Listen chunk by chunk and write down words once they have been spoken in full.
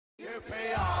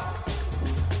QPR,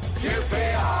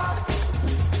 QPR,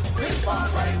 Brisbane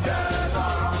Rangers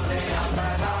are on the up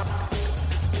and up.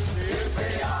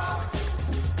 QPR,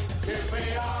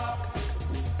 QPR.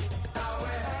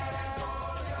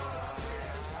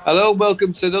 Hello,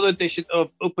 welcome to another edition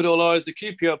of Up and All Eyes, the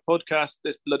QPR podcast.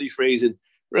 This bloody freezing.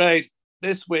 Right,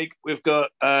 this week we've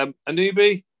got a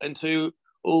newbie and two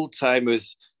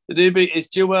old-timers. The newbie is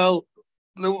Joel.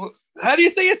 How do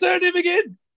you say your surname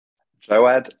again?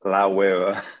 Joad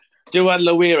Lawira. Joad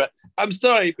Lawira. I'm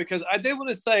sorry, because I didn't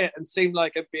want to say it and seem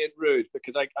like I'm being rude,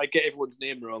 because I get everyone's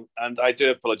name wrong, and I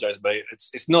do apologise, mate.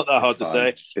 It's not that hard to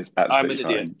say. It's I'm an idiot.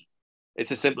 fine.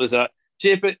 It's as simple as that.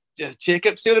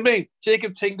 Jacob, see what I mean?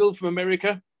 Jacob Tingle from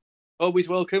America. Always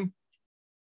welcome.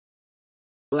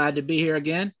 Glad to be here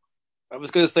again. I was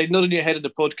going to say, nodding your head in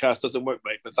the podcast doesn't work,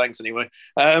 mate, but thanks anyway.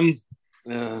 It's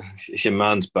your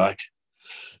man's back.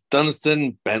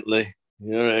 Dunstan Bentley.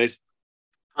 You all right?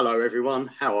 Hello, everyone.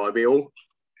 How are we all?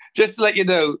 Just to let you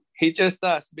know, he just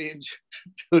asked me and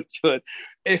Judd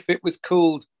if it was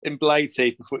cold in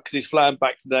Blighty because he's flying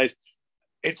back tonight.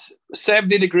 It's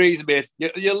 70 degrees, mate.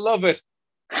 You'll love it.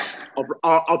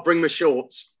 I'll bring my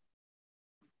shorts.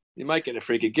 You might get a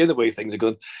free gig the way things are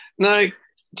going. Now,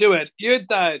 Joed, your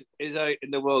dad is out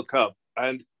in the World Cup,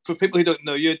 and for people who don't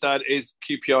know, your dad is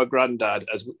QPR granddad,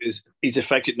 as he's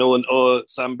affectionately known, or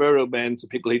Samburu man to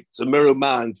people Samburu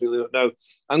man to people who don't know.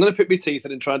 I'm going to put my teeth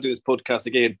in and try and do this podcast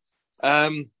again.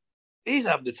 He's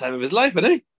having the time of his life,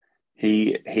 isn't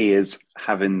he? He is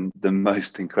having the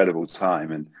most incredible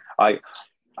time, and I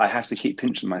have to keep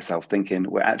pinching myself, thinking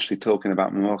we're actually talking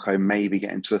about Morocco maybe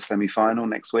getting to a semi-final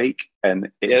next week, and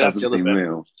it doesn't seem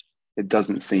real. It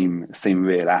doesn't seem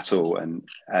real at all. And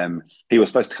he was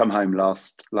supposed to come home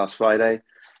last Friday,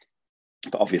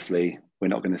 but obviously we're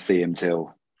not going to see him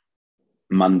till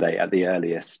Monday at the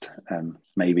earliest,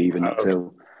 maybe even not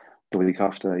till the week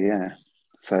after. Yeah.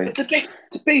 So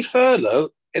to be fair, though,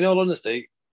 in all honesty,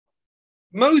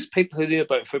 most people who knew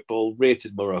about football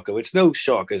rated Morocco. It's no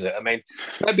shock, is it? I mean,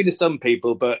 maybe to some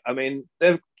people, but I mean,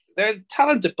 they're a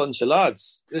talented bunch of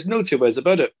lads. There's no two ways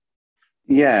about it.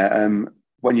 Yeah.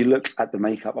 When you look at the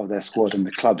makeup of their squad and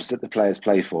the clubs that the players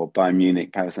play for, Bayern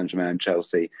Munich, Paris Saint-Germain,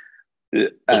 Chelsea,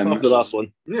 the last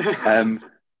one,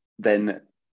 then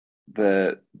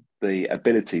the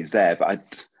ability is there. But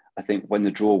I think when the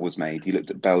draw was made, you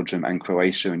looked at Belgium and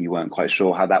Croatia and you weren't quite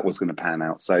sure how that was going to pan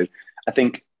out. So I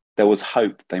think there was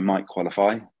hope they might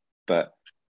qualify, but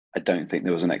I don't think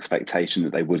there was an expectation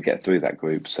that they would get through that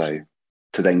group. So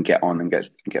to then get on and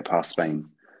get past Spain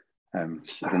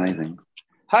was amazing.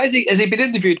 Has he been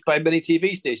interviewed by many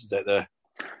TV stations out there?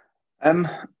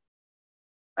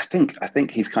 I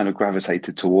think he's kind of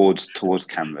gravitated towards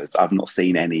cameras. I've not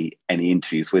seen any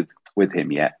interviews with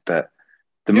him yet, but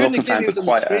the Moroccan fans are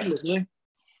quite.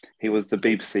 He was the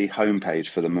BBC homepage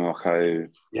for the Morocco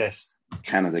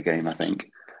Canada game, I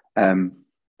think.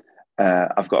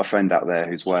 I've got a friend out there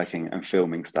who's working and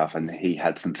filming stuff, and he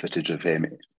had some footage of him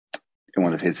in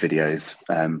one of his videos.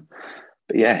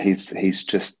 But yeah, he's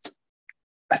just.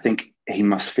 I think he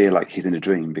must feel like he's in a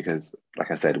dream because,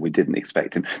 like I said, we didn't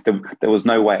expect him. There was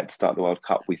no way at the start of the World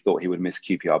Cup we thought he would miss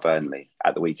QPR Burnley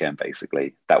at the weekend,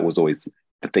 basically. That was always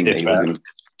the thing that he was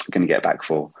going to get back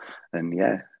for.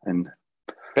 And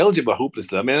Belgium were hopeless,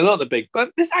 though. I mean, they're not the big...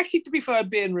 But this actually, to be fair,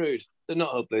 being rude, they're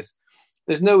not hopeless.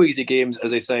 There's no easy games,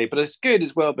 as they say, but it's good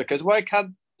as well because why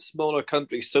can't smaller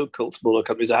countries, so-called smaller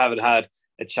countries that haven't had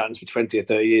a chance for 20 or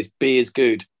 30 years, be as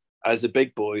good as the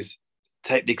big boys,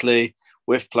 technically,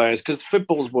 with players, because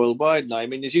football's worldwide now. I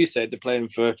mean, as you said, they're playing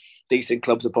for decent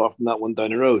clubs apart from that one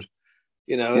down the road.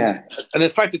 You know, and the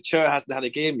fact that Chur hasn't had a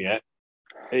game yet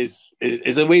is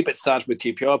a wee bit sad from a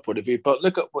QPR point of view. But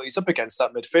look at what he's up against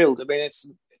that midfield. I mean,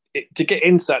 to get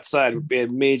into that side would be a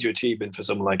major achievement for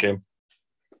someone like him.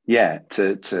 Yeah,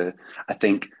 I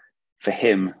think for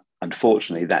him,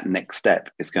 unfortunately, that next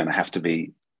step is going to have to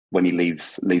be when he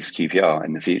leaves QPR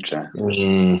in the future.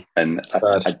 And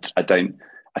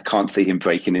I can't see him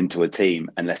breaking into a team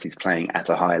unless he's playing at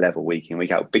a high level week in,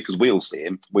 week out, because we all see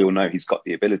him. We all know he's got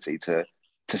the ability to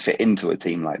fit into a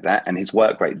team like that. And his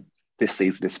work rate this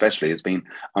season especially has been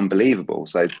unbelievable.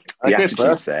 So the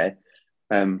attitude's there.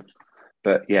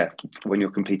 But yeah, when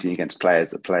you're competing against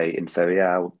players that play in Serie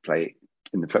A or play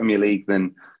in the Premier League,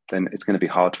 then it's going to be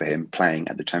hard for him playing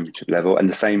at the Championship level. And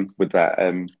the same with that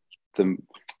the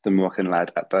Moroccan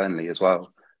lad at Burnley as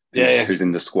well. Who's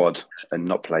in the squad and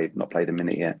not played a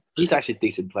minute yet. He's actually a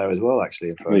decent player as well,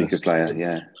 actually. Really good player,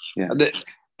 yeah.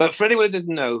 But for anyone who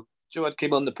didn't know, Joad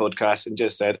came on the podcast and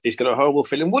just said he's got a horrible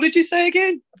feeling. What did you say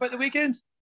again about the weekend?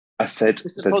 I said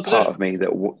there's part of me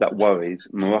that worries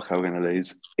Morocco are going to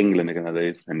lose, England are going to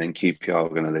lose, and then QPR are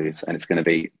going to lose, and it's going to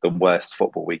be the worst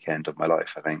football weekend of my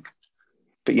life, I think.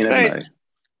 But you never know.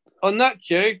 On that,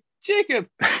 Jacob,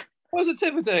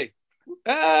 positivity.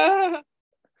 What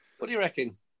do you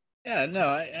reckon? Yeah,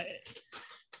 no,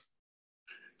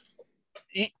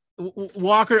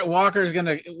 Walker's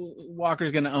gonna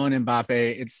own Mbappe.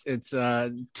 It's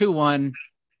 2-1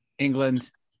 England.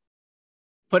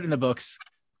 Put in the books.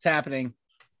 It's happening.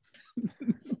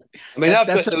 I mean,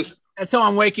 that's how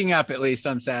I'm waking up, at least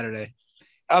on Saturday.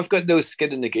 I've got no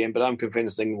skin in the game, but I'm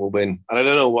convinced England will win, and I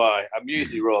don't know why. I'm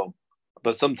usually wrong,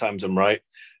 but sometimes I'm right.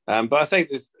 But I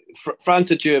think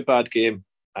France are due a bad game,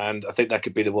 and I think that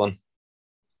could be the one.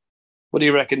 What do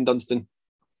you reckon, Dunstan?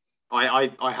 I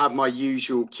have my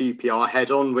usual QPR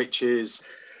head on, which is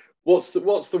what's the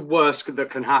worst that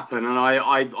can happen, and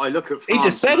I look at France. He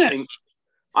just said it.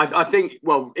 I think,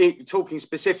 well, talking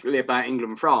specifically about England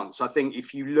and France, I think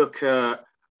if you look at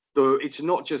it's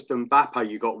not just Mbappe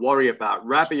you got to worry about.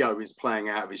 Rabiot is playing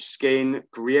out of his skin.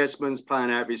 Griezmann's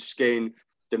playing out of his skin.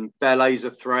 Dembele's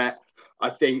a threat.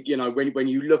 I think, when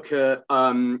you look at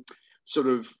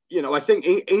I think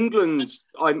England,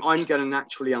 I'm going to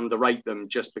naturally underrate them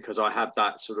just because I have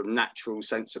that sort of natural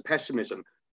sense of pessimism.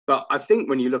 But I think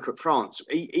when you look at France,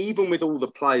 even with all the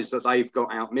players that they've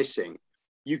got out missing,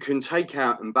 you can take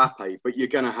out Mbappe, but you're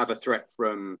going to have a threat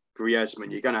from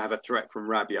Griezmann. You're going to have a threat from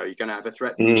Rabiot. You're going to have a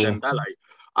threat from Dembele.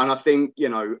 And I think,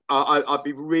 I'd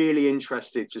be really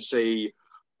interested to see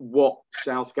what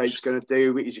Southgate's going to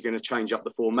do. Is he going to change up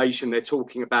the formation? They're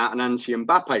talking about an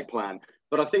anti-Mbappe plan.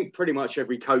 But I think pretty much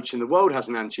every coach in the world has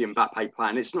an anti-Mbappe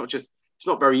plan. It's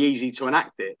not very easy to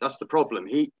enact it. That's the problem.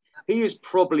 He is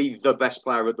probably the best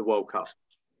player at the World Cup.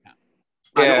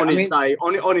 Yeah, on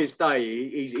his day,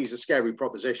 he's a scary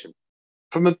proposition.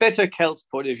 From a bitter Celts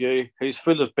point of view, who's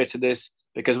full of bitterness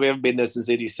because we haven't been there since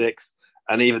 '86,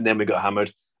 and even then we got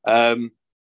hammered.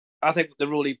 I think the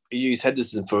role he used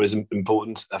Henderson for is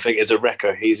important. I think as a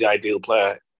wrecker, he's the ideal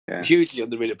player, hugely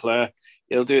underrated player.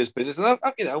 He'll do his business, and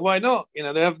why not? They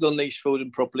haven't unleashed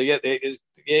Foden properly yet.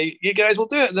 You guys will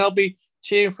do it, and they'll be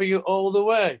cheering for you all the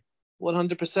way,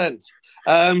 100%.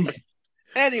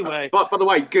 Anyway, but by the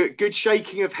way, good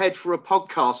shaking of head for a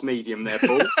podcast medium there,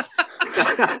 Paul.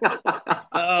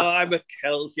 I'm a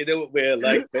Celt. You know what we're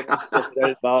like,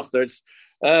 bastards.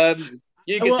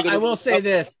 I will say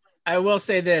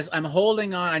this. I'm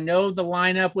holding on. I know the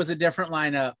lineup was a different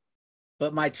lineup,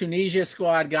 but my Tunisia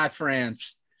squad got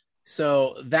France.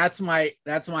 So that's my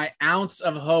ounce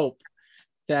of hope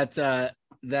that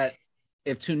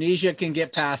if Tunisia can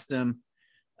get past them,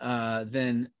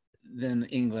 then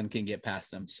England can get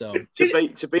past them. So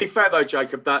to be fair though,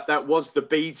 Jacob, that was the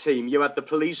B team. You had the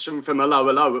policeman from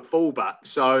Hello at fullback.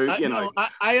 So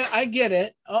I get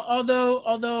it. Although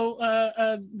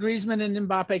Griezmann and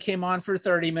Mbappe came on for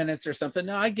 30 minutes or something.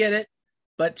 No, I get it.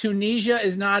 But Tunisia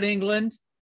is not England.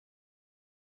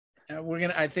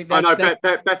 I think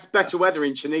that's better weather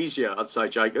in Tunisia, I'd say,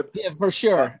 Jacob. Yeah, for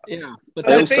sure. Yeah, but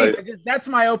that's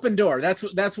my open door.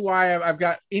 That's why I've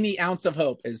got any ounce of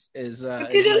hope is my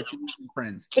Tunisian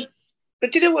friends.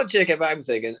 But you know what, Jacob, I'm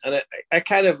thinking, and I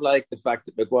kind of like the fact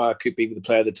that Maguire could be the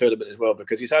player of the tournament as well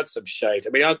because he's had some shite. I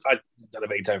mean, I don't have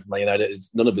any time for Man United.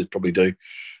 None of us probably do.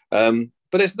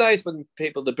 But it's nice when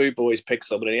the boo boys pick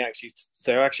someone and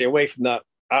actually away from that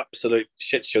absolute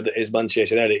shit show that is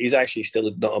Manchester United, he's actually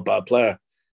still not a bad player,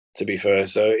 to be fair.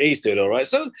 So he's doing all right.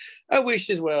 So I wish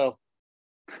as well.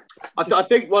 I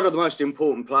think one of the most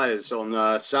important players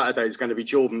on Saturday is going to be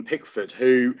Jordan Pickford,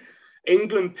 who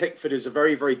England Pickford is a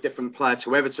very, very different player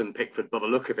to Everton Pickford by the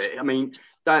look of it. I mean,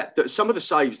 that some of the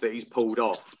saves that he's pulled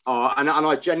off are, and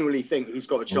I genuinely think he's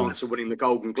got a chance of winning the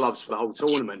Golden Gloves for the whole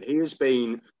tournament. He has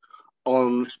been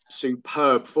on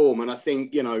superb form, and I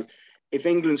think, if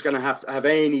England's going to have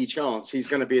any chance, he's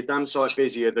going to be a damn sight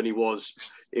busier than he was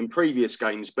in previous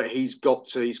games. But he's got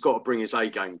to bring his A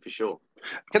game for sure.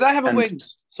 Can I have a win?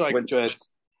 Sorry,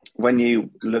 when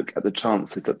you look at the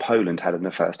chances that Poland had in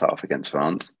the first half against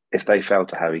France, if they fell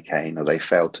to Harry Kane or they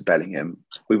fell to Bellingham,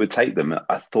 we would take them.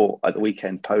 I thought at the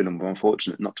weekend Poland were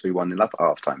unfortunate not to be 1-0 up at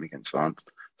half time against France,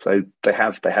 so they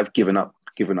have given up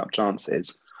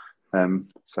chances. And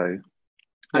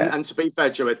to be fair,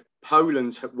 Joe,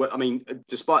 Poland, I mean,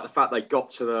 despite the fact they got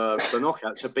to the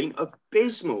knockouts, have been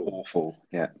abysmal.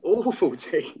 Awful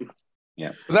team.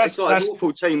 Yeah, that's an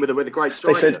awful team with a great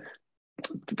striker.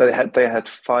 They said they had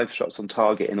 5 shots on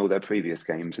target in all their previous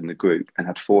games in the group and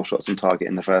had 4 shots on target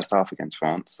in the first half against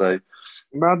France. So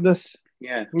madness.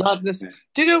 Yeah, madness.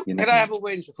 Do you know? Can I have a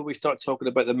win before we start talking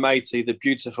about the mighty, the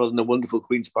beautiful, and the wonderful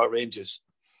Queen's Park Rangers?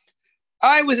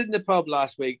 I was in the pub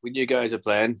last week when you guys are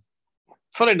playing.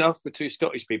 Fun enough with two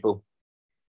Scottish people.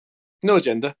 No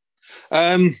agenda.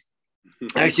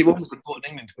 Actually, one was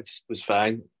supporting England, which was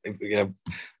fine.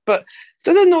 But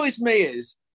what annoys me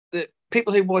is that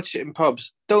people who watch it in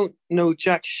pubs don't know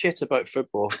jack shit about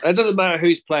football. It doesn't matter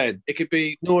who's playing. It could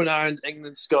be Northern Ireland,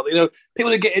 England, Scotland.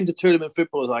 People who get into tournament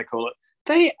football, as I call it,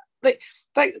 they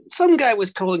like some guy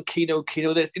was calling Keno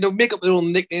this. Make up their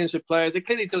own nicknames for players. They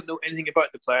clearly don't know anything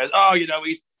about the players. Oh,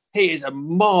 he is a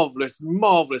marvelous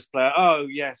player. Oh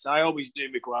yes, I always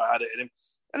knew Maguire had it in him.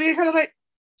 And you're kind of like,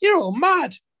 you're all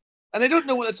mad. And they don't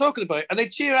know what they're talking about. And they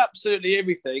cheer absolutely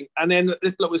everything. And then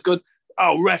this bloke was good.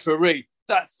 Oh, referee,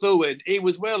 that throw-in, he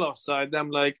was well offside. And I'm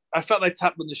like, I felt like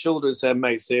tapped on the shoulder and said,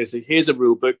 mate, seriously, here's a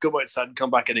rule book. Go outside and come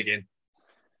back in again.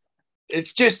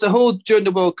 It's just the whole, during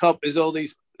the World Cup, is all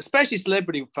these, especially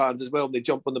celebrity fans as well, they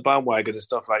jump on the bandwagon and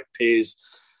stuff like Piers,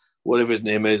 whatever his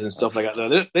name is, and stuff like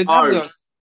that.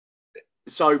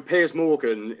 So Piers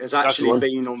Morgan has actually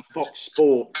been on Fox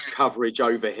Sports coverage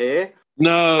over here.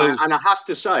 No. And I have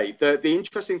to say, the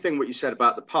interesting thing what you said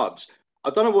about the pubs,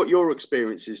 I don't know what your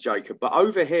experience is, Jacob, but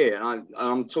over here, and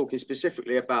I'm talking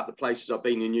specifically about the places I've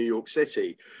been in New York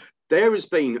City, there has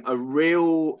been a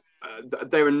real,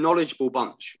 they're a knowledgeable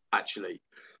bunch, actually.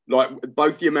 Like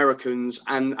both the Americans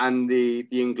and the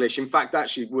English. In fact,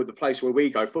 actually, with the place where we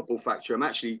go, Football Factory, I'm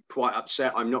actually quite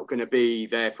upset I'm not going to be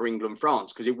there for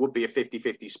England-France because it would be a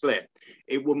 50-50 split.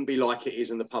 It wouldn't be like it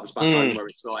is in the pubs back home where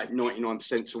it's like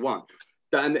 99% to 1.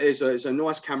 And there's a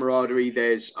nice camaraderie.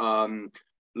 There's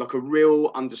like a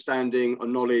real understanding of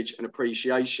knowledge and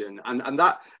appreciation. And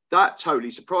that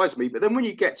totally surprised me. But then when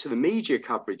you get to the media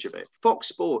coverage of it, Fox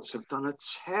Sports have done a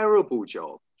terrible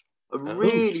job.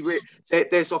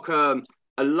 There's like a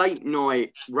late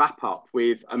night wrap up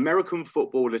with American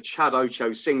footballer Chad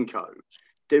Ochocinco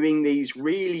doing these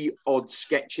really odd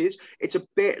sketches. It's a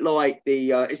bit like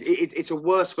it's a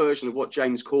worse version of what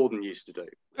James Corden used to do.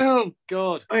 Oh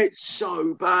God, it's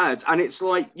so bad. And it's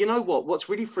like, you know what's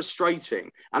really frustrating,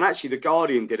 and actually the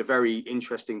Guardian did a very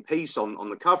interesting piece on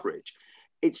the coverage.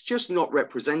 It's just not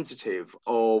representative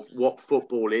of what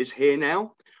football is here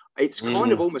now. It's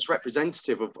kind of almost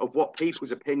representative of what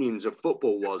people's opinions of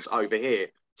football was over here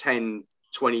 10,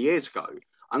 20 years ago.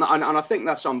 And I think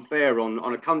that's unfair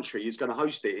on a country who's going to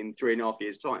host it in 3.5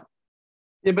 years' time.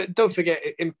 Yeah, but don't forget,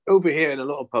 over here in a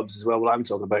lot of pubs as well, what I'm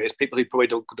talking about is people who probably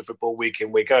don't go to football week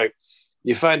in, week out.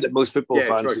 You find that most football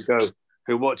fans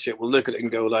who watch it will look at it and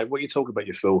go like, what are you talking about,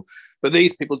 you fool? But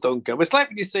these people don't go. It's like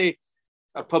when you see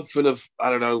a pub full of, I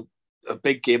don't know, a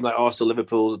big game like Arsenal,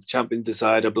 Liverpool, champion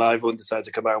decide, or everyone decides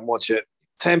to come out and watch it.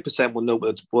 10% will know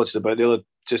what to watch it about. The other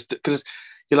just because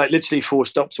you're like literally 4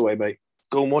 stops away, mate.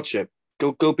 Go and watch it.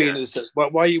 Go be in the.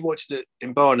 Why are you watching it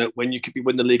in Barnet when you could be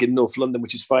winning the league in North London,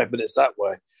 which is 5 minutes that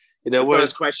way?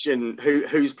 First question: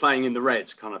 who's playing in the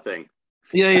Reds, kind of thing.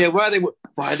 Yeah. Why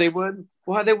are they wearing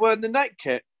the night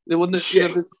kit? They won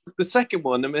the second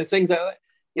one. I mean, things like that.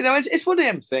 It's one of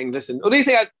them things. Listen, the only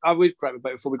thing I would gripe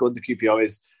about before we go into QPR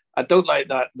is I don't like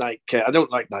that night kit. I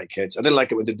don't like night kits. I didn't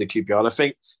like it when they did the QPR.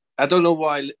 And I don't know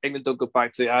why England don't go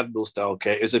back to the Admiral style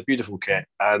kit. It's a beautiful kit,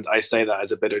 and I say that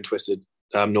as a bitter and twisted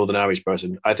Northern Irish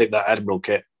person. I think that Admiral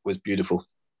kit was beautiful.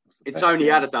 It's only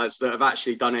Adidas that have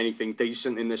actually done anything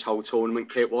decent in this whole tournament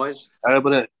kit-wise.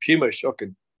 But Puma,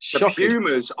 shocking.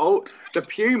 The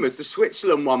Pumas, the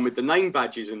Switzerland one with the name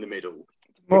badges in the middle.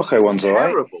 Morocco one's all right.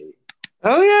 Terrible.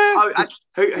 Oh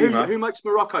yeah. Who makes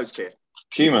Morocco's kit?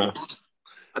 Puma.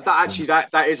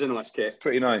 That is a nice kit.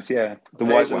 Pretty nice, yeah. The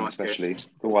white one, especially.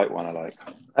 The white one I like.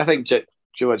 I think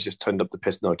George just turned up the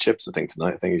piss no chips, I think,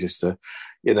 tonight. I think he's just,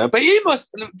 But you must,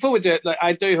 before we do it,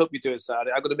 I do hope you do it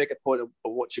Saturday. I'm going to make a point of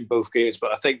watching both games,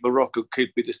 but I think Morocco could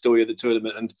be the story of the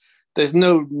tournament. And there's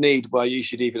no need why you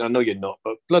should even, I know you're not,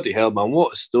 but bloody hell, man,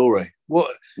 what a story.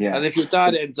 Yeah. And if your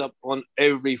dad ends up on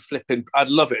every flipping, I'd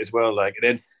love it as well. And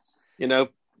then,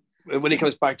 when he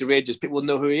comes back to Rangers, people will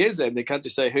know who he is then. They can't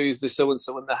just say, who's the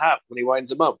so-and-so in the hat when he winds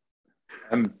them up.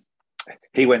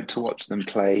 He went to watch them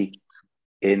play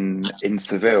in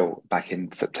Seville back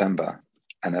in September.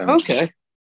 And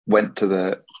went to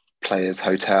the players'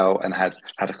 hotel and had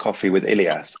a coffee with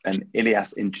Ilias. And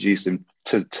Ilias introduced him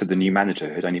to the new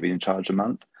manager who'd only been in charge a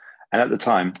month. And at the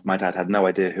time, my dad had no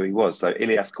idea who he was. So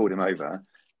Ilias called him over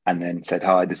and then said,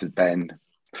 hi, this is Ben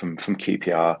from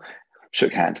QPR.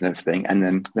 Shook hands and everything, and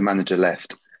then the manager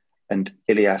left. And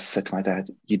Ilias said to my dad,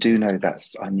 you do know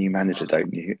that's our new manager,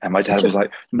 don't you? And my dad was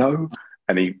like, no.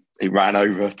 And he ran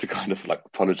over to kind of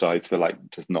apologise for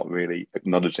just not really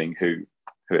acknowledging who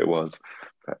it was.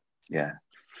 But yeah.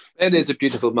 Ben is a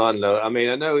beautiful man, though. I mean,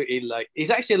 I know he's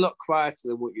actually a lot quieter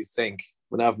than what you think.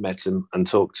 when I've met him and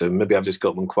talked to him. Maybe I've just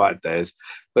got him on quiet days.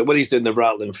 But when he's doing the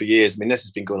rattling for years, I mean, this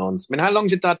has been going on. I mean, how long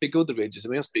did Dad be good at the Rangers? I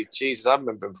mean, he must be, Jesus, I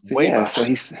remember him from way back. So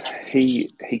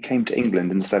he came to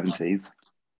England in the 70s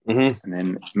and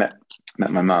then met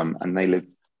my mum, and they lived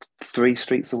 3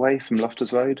 streets away from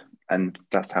Loftus Road, and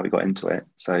that's how we got into it.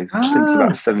 So since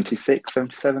about 76,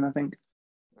 77, I think.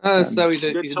 So he's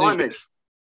a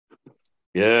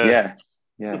Yeah.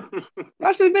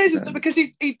 That's amazing because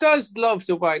he does love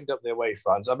to wind up the away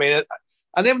fans. I mean,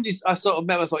 and then I sort of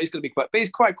never thought he's going to be quiet, but he's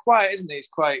quite quiet, isn't he? He's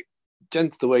quite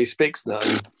gentle the way he speaks now.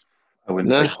 I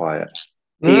wouldn't say quiet.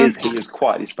 He is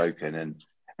quietly spoken,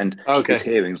 and his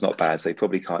hearing's not bad, so he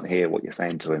probably can't hear what you're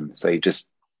saying to him. So he just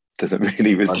doesn't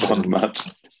really respond much.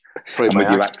 And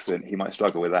with your accent, he might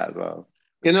struggle with that as well.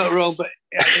 You're not wrong, but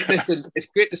listen, it's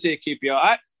great to see a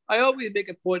QPR. I always make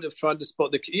a point of trying to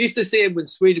spot you used to see him when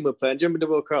Sweden were playing. Do you remember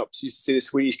the World Cups? You used to see the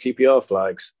Swedish QPR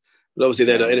flags. But obviously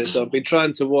they're not in it, so I've been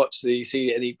trying to watch but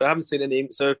I haven't seen any.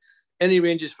 So any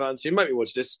Rangers fans, you might be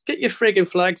watching this, get your frigging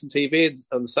flags on TV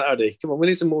on Saturday. Come on, we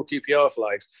need some more QPR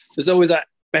flags. There's always that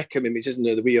Beckham image, isn't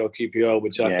there? The We Are QPR,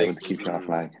 which I think with the QPR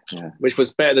flag, which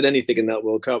was better than anything in that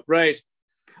World Cup. Right.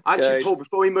 Actually, Paul,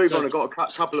 before we move on, I've got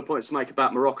a couple of points to make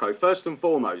about Morocco. First and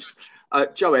foremost,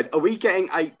 Joed, are we getting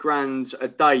 $8,000 a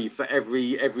day for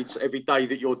every day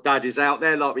that your dad is out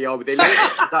there, like we are with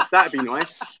Ilias? That'd be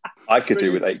nice. I could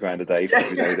do with $8,000 a day for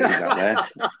every day that he's out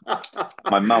there.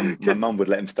 My mum would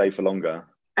let him stay for longer.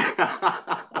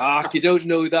 You don't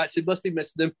know that. She must be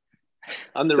missing him.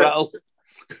 And the rattle.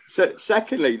 So,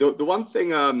 secondly, the one thing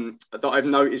that I've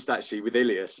noticed actually with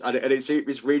Ilias, and it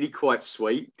was really quite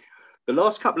sweet. The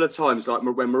last couple of times, like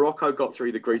when Morocco got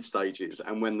through the group stages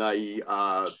and when they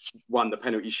won the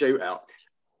penalty shootout,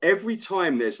 every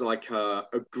time there's like a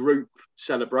group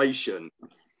celebration,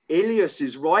 Ilias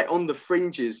is right on the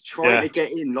fringes trying to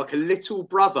get in, like a little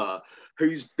brother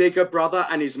whose bigger brother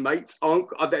and his mates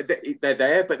they're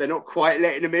there, but they're not quite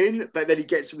letting him in. But then he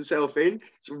gets himself in.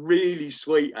 It's really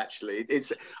sweet, actually.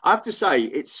 I have to say,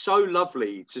 it's so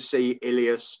lovely to see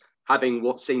Ilias having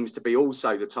what seems to be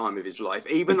also the time of his life,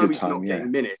 even though he's not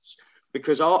getting minutes.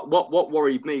 Because what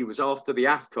worried me was after the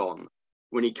AFCON,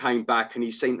 when he came back and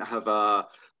he seemed to have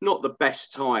not the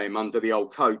best time under the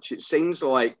old coach. It seems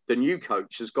like the new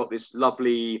coach has got this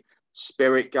lovely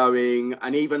spirit going,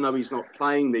 and even though he's not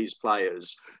playing these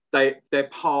players, they're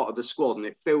part of the squad, and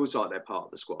it feels like they're part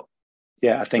of the squad.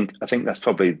 Yeah, I think that's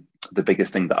probably the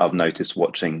biggest thing that I've noticed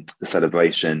watching the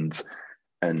celebrations,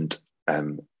 and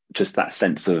just that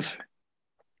sense of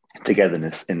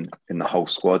togetherness in the whole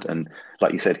squad. And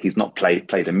like you said, he's not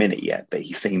played a minute yet, but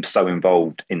he seems so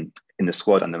involved in the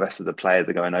squad, and the rest of the players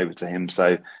are going over to him.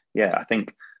 So yeah, I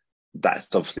think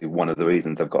that's obviously one of the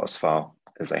reasons they've got as far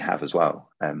as they have as well.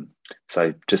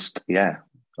 So just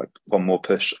like one more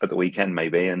push at the weekend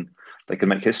maybe, and they can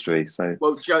make history. So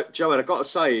well, Joel, I've got to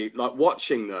say, like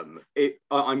watching them,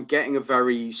 I'm getting a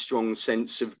very strong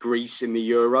sense of Greece in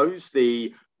the Euros.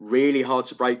 The really hard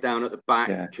to break down at the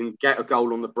back, can get a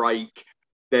goal on the break.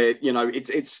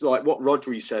 It's like what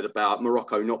Rodri said about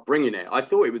Morocco not bringing it. I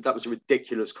thought that was a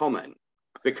ridiculous comment,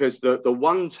 because the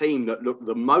one team that looked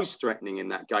the most threatening in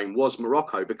that game was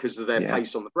Morocco because of their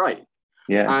pace on the break.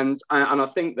 Yeah, and I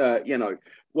think that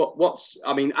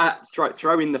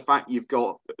throw in the fact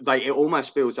it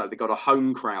almost feels like they've got a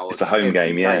home crowd. It's a home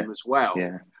game as well.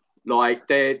 Yeah, like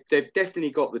they've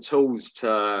definitely got the tools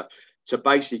to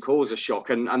basically cause a shock.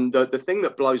 And the thing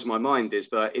that blows my mind is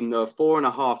that in the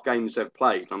 4.5 games they've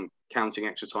played, I'm counting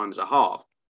extra time as a half,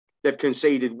 they've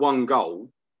conceded 1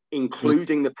 goal,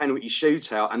 including the penalty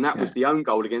shootout, and that was the own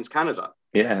goal against Canada.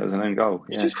 Yeah, it was an own goal.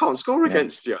 You just can't score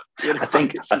against you. I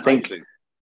think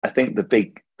the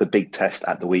big test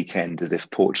at the weekend is if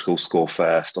Portugal score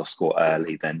first or score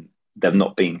early, then they've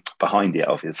not been behind yet,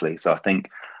 obviously. So I think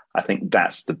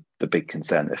that's the big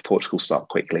concern. If Portugal start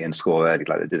quickly and score early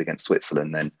like they did against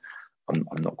Switzerland, then I'm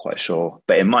not quite sure.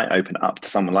 But it might open up to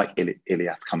someone like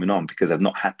Ilias coming on, because they've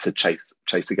not had to chase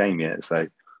a game yet. So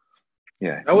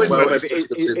yeah.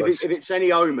 If it's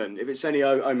any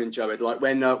omen, Joed, like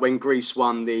when Greece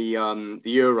won the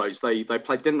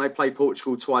Euros, didn't they play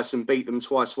Portugal twice and beat them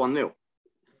twice 1-0?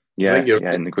 Yeah,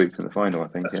 in the group in the final, I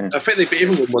think. Yeah. I think they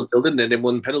even won 1-0, didn't they? They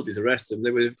won penalties to rest them.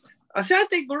 I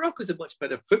think Morocco's a much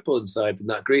better footballing side than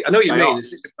that Greece. I know what you mean,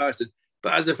 it's just a comparison,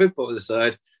 but as a footballing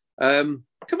side, can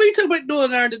we talk about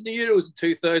Northern Ireland in the Euros in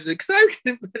 2000? Because I'm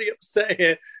getting very upset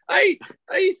here. I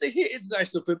used to hate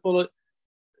international football.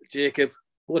 Jacob,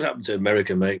 what happened to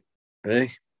America, mate?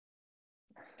 Hey,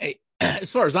 as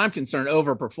far as I'm concerned,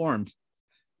 overperformed.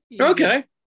 Okay.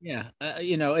 Yeah.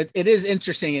 It is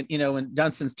interesting, when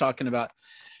Dunson's talking about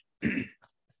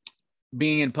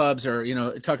being in pubs or,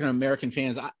 talking to American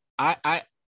fans, I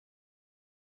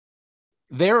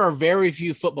there are very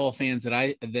few football fans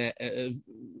here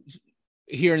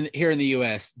in the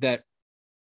U.S. that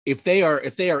if they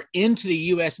are into the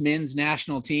U.S. men's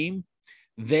national team,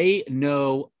 they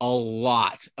know a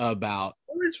lot about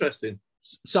interesting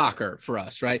soccer for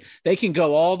us, right? They can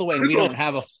go all the way, and we don't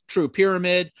have a true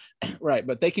pyramid, right?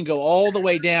 But they can go all the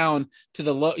way down to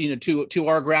the low, to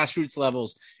our grassroots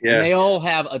levels, and they all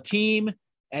have a team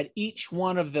at each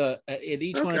one of the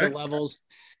one of the levels,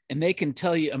 and they can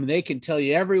tell you. I mean, they can tell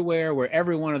you everywhere where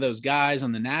every one of those guys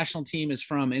on the national team is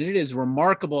from, and it is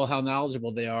remarkable how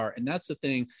knowledgeable they are. And that's the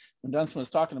thing. When Dunson was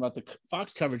talking about the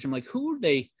Fox coverage, I'm like, who are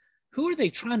they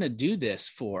trying to do this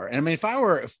for? And I mean, if I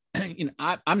were,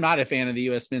 I'm not a fan of the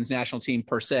U.S. men's national team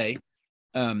per se,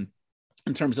 in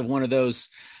terms of one of those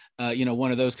kind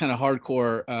of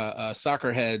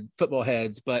hardcore football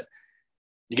heads. But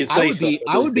you can say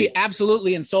I would be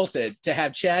absolutely insulted to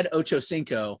have Chad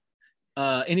Ochocinco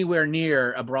anywhere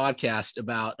near a broadcast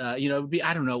about, it would be,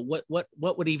 I don't know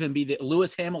what would even be the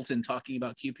Lewis Hamilton talking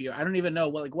about QPR. I don't even know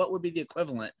what would be the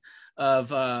equivalent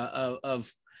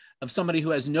of somebody who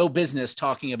has no business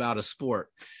talking about a sport.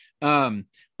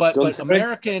 But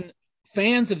American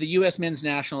fans of the U.S. men's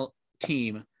national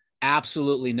team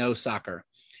absolutely know soccer.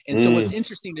 And so what's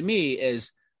interesting to me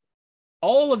is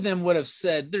all of them would have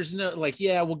said, there's no,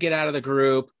 we'll get out of the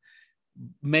group,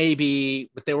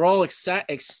 maybe, but they were all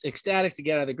ecstatic to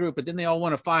get out of the group, but then they all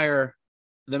want to fire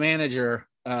the manager,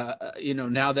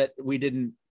 now that we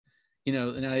didn't,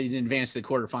 now that you didn't advance to the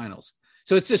quarterfinals.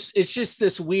 So it's just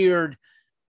this weird,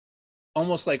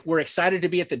 almost like we're excited to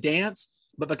be at the dance,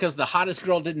 but because the hottest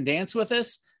girl didn't dance with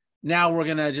us, now we're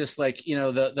going to just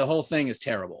the whole thing is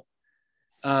terrible.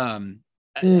 I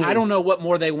don't know what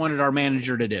more they wanted our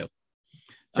manager to do.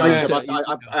 I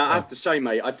have to say,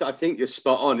 mate, I think you're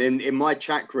spot on. In my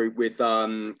chat group with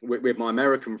my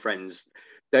American friends,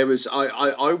 I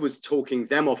was talking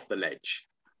them off the ledge.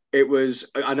 It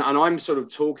was, and I'm sort of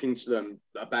talking to them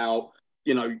about,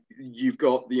 you've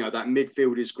got, that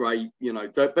midfield is great,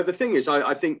 but the thing is,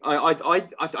 I think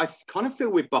I kind of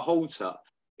feel with Berhalter,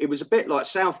 it was a bit like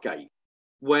Southgate,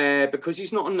 where because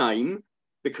he's not a name,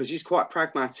 because he's quite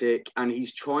pragmatic and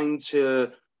he's trying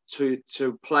to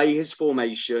play his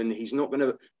formation, he's not going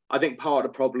to. I think part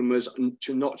of the problem was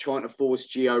not trying to force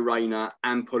Gio Reyna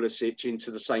and Pulisic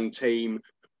into the same team,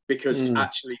 because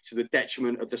actually to the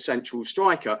detriment of the central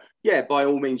striker. Yeah, by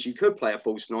all means you could play a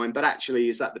false nine, but actually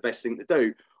is that the best thing to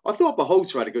do? I thought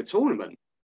Berhalter had a good tournament.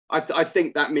 I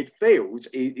think that midfield,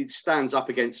 it stands up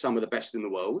against some of the best in the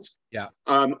world. Yeah.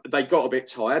 They got a bit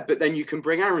tired, but then you can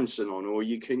bring Aronson on, or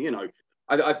you can,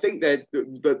 I think that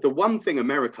the one thing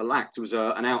America lacked was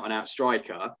an out-and-out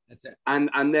striker. That's it.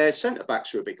 And their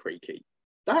centre-backs were a bit creaky.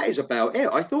 That is about it.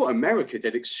 I thought America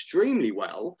did extremely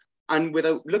well. And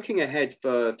without looking ahead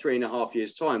for 3.5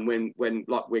 years' time, when we're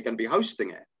going to be hosting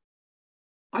it,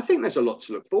 I think there's a lot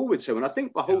to look forward to. And I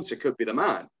think Berhalter could be the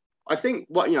man. I think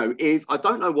if I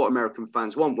don't know what American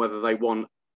fans want, whether they want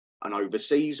an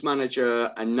overseas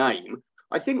manager, a name.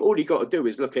 I think all you got to do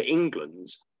is look at England.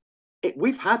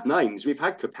 We've had names. We've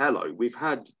had Capello. We've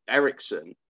had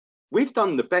Ericsson. We've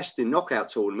done the best in knockout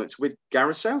tournaments with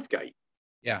Gareth Southgate.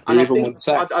 Yeah. And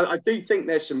I do think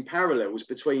there's some parallels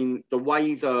between the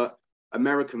way that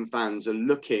American fans are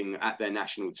looking at their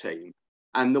national team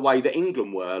and the way that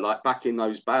England were, like back in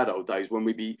those bad old days when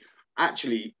we'd be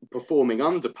actually performing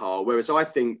under par. Whereas I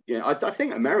think, I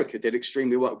think America did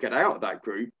extremely well to get out of that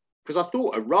group, because I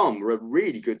thought Iran were a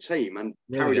really good team and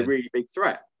carried a really big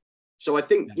threat. So I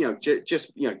think,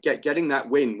 getting that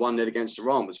win 1-0 against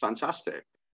Iran was fantastic.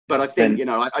 But I think,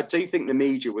 I do think the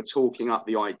media were talking up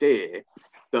the idea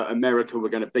that America were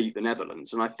going to beat the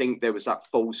Netherlands. And I think there was that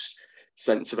false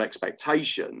sense of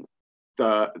expectation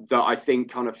that I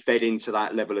think kind of fed into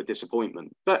that level of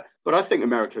disappointment. But I think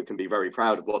America can be very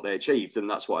proud of what they achieved. And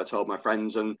that's what I told my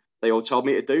friends, and they all told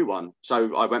me to do one.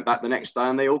 So I went back the next day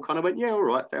and they all kind of went, yeah, all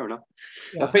right, fair enough.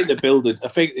 Yeah. I think they're building. I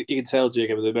think you can tell,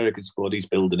 Jacob, with the American squad, he's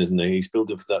building, isn't he? He's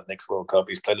building for that next World Cup.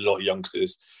 He's played a lot of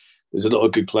youngsters. There's a lot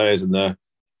of good players in there.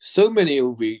 So many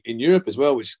over in Europe as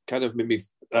well, which kind of made me,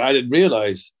 I didn't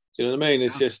realise. Do you know what I mean?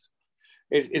 It's just,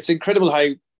 it's incredible how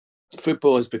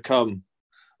football has become.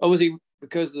 Obviously,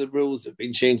 because the rules have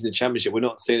been changed in the Championship, we're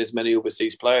not seeing as many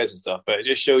overseas players and stuff, but it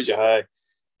just shows you how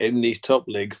in these top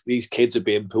leagues, these kids are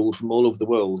being pulled from all over the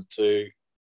world to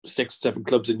 6 or 7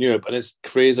 clubs in Europe. And it's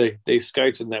crazy. These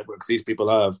scouting networks these people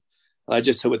have. And I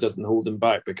just hope it doesn't hold them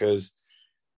back, because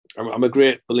I'm a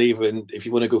great believer in, if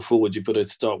you want to go forward, you've got to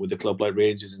start with a club like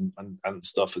Rangers and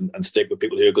stuff, and stick with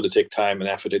people who are going to take time and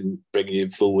effort in bringing you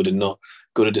forward and not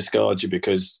going to discard you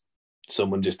because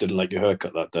someone just didn't like your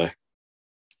haircut that day.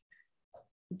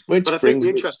 Which but I think the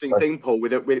interesting thing, Paul,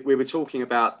 we were talking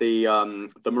about the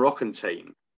Moroccan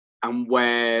team and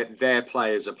where their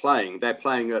players are playing. They're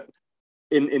playing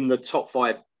in the top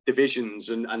 5 divisions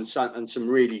and some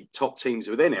really top teams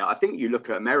within it. I think you look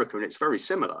at America and it's very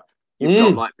similar. You've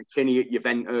got like McKinney at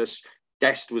Juventus,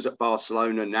 Dest was at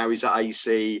Barcelona, now he's at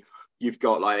AC. You've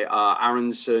got like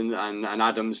Aronson and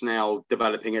Adams now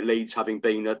developing at Leeds, having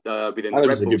been at within the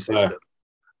Red Bull system.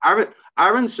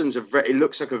 Aronson's it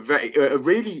looks like a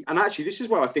really, and actually this is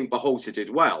where I think Berhalter did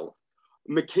well.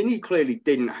 McKinney clearly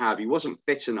he wasn't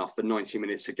fit enough for 90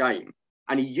 minutes a game.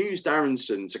 And he used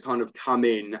Aronson to kind of come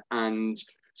in and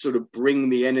sort of bring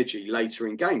the energy later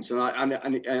in games.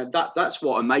 And that's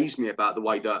what amazed me about the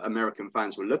way that American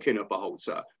fans were looking at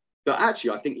Berhalter. That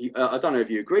actually, I think I don't know if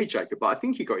you agree, Jacob, but I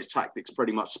think he got his tactics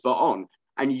pretty much spot on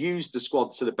and used the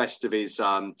squad to the best of his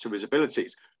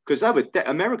abilities. Because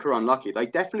America are unlucky. They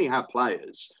definitely have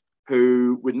players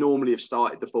who would normally have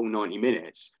started the full 90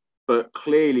 minutes, but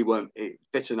clearly weren't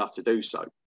fit enough to do so.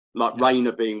 Like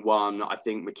Rayner being one, I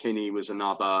think McKinney was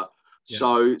another. Yeah.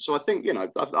 So I think,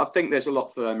 I think there's a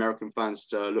lot for American fans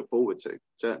to look forward to,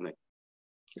 certainly.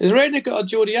 Has Rayner got a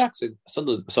Geordie accent?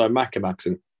 Mackem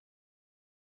accent?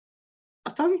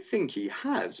 I don't think he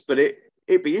has, but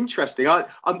it'd be interesting. I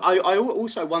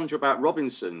also wonder about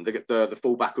Robinson, the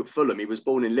fullback of Fulham. He was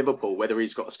born in Liverpool. Whether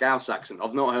he's got a Scouse accent,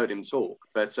 I've not heard him talk.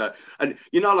 But and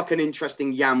like an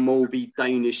interesting Jan Mulby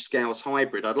Danish Scouse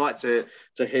hybrid. I'd like to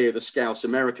hear the Scouse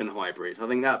American hybrid. I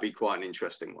think that'd be quite an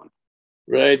interesting one.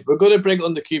 Right, we're going to bring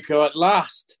on the QPR at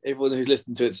last. Everyone who's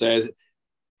listening to it says,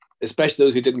 especially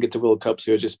those who didn't get to World Cups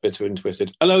who are just bitter and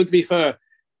twisted. Although, to be fair,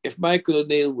 if Michael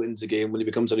O'Neill wins a game when he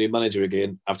becomes a new manager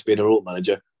again, after being a role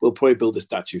manager, we'll probably build a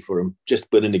statue for him.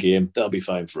 Just winning the game, that'll be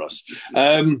fine for us.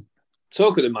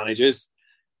 Talking of managers,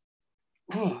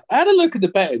 I had a look at the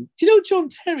betting. Do you know John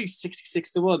Terry's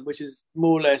 66-1, which is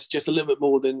more or less just a little bit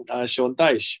more than Sean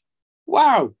Dyche?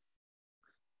 Wow.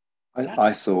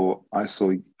 I saw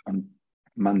on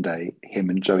Monday him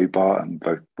and Joey Barton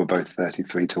were both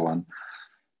 33-1.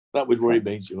 That would worry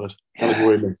me, George. That would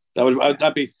worry me.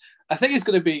 That'd be. I think it's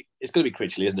going to be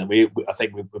Critchley, isn't it? I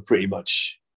think we're pretty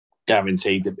much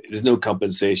guaranteed that there's no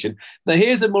compensation. Now,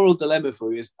 here's a moral dilemma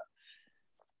for you: is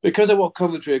because of what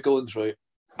Coventry are going through,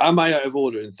 am I out of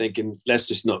order in thinking let's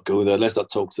just not go there? Let's not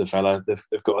talk to the fella.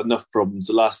 They've got enough problems.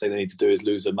 The last thing they need to do is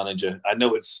lose their manager. I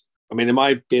know it's. I mean, am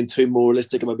I being too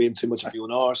moralistic? Am I being too much of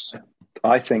an arse?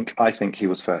 I think he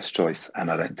was first choice, and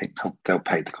I don't think they'll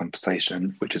pay the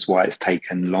compensation, which is why it's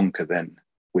taken longer than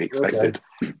we expected.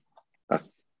 Okay.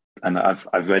 And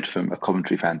I've read from a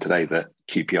Coventry fan today that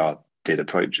QPR did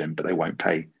approach him, but they won't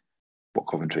pay what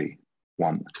Coventry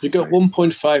want. We got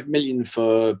 1.5 million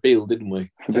for Beale, didn't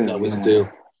we? I think that was a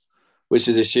deal, which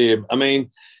is a shame. I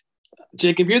mean,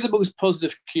 Jacob, you're the most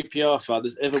positive QPR fan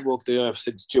that's ever walked the earth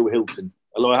since Joe Hilton.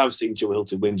 Although I have seen Joe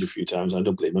Hilton whinge a few times, I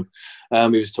don't blame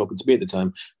him. He was talking to me at the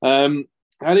time.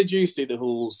 How did you see the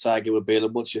whole saga with Beale,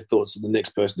 and what's your thoughts on the next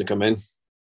person to come in?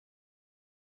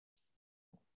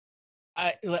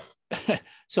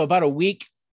 So about a week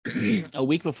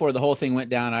before the whole thing went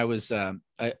down,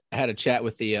 I had a chat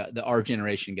with the Our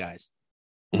Generation guys,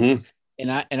 and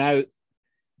I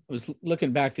was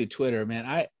looking back through Twitter.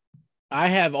 Man, I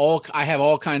have all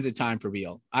kinds of time for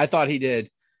Beale. I thought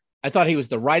he was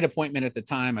the right appointment at the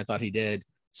time. I thought he did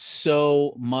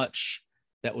so much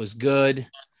that was good,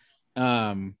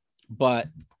 but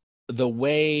the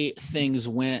way things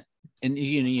went, and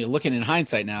you're looking in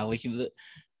hindsight now, like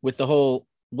with the whole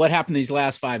what happened these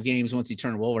last 5 games once he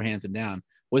turned Wolverhampton down,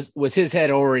 was his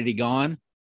head already gone?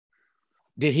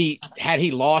 Had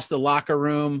he lost the locker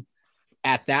room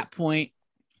at that point?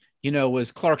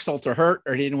 Was Clark Salter hurt,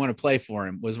 or he didn't want to play for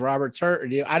him? Was Roberts hurt?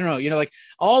 Or I don't know. Like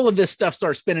all of this stuff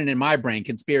starts spinning in my brain,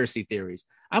 conspiracy theories.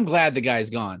 I'm glad the guy's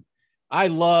gone. I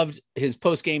loved his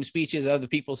post-game speeches. Other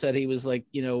people said he was like,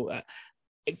 and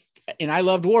I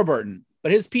loved Warburton,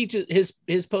 but his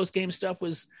post-game stuff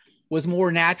was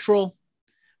more natural,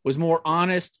 was more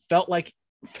honest, felt like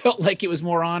it was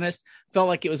more honest, felt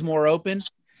like it was more open.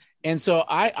 And so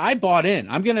I bought in.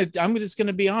 I'm just going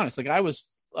to be honest. Like I was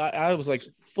like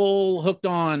full hooked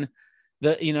on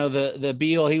the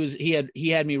Beale. He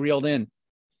had me reeled in.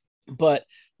 But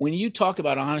when you talk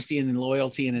about honesty and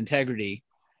loyalty and integrity,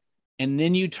 and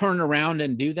then you turn around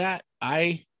and do that,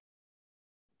 I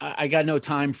got no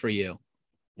time for you.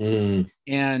 And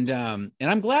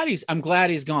I'm glad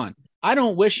he's gone. I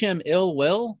don't wish him ill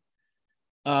will.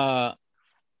 But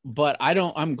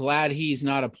I'm glad he's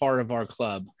not a part of our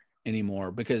club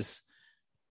anymore, because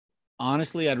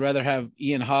honestly, I'd rather have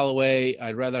Ian Holloway.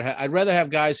 I'd rather have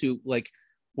guys who like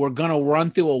we're going to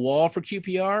run through a wall for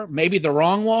QPR, maybe the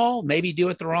wrong wall, maybe do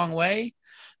it the wrong way.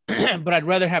 But I'd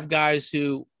rather have guys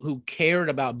who cared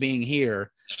about being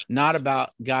here, not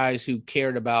about guys who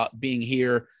cared about being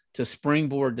here to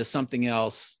springboard to something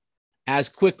else as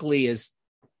quickly as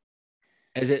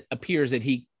it appears that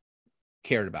he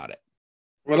cared about it.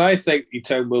 Well, I think he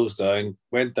turned Wolves down,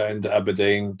 went down to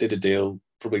Aberdeen, did a deal,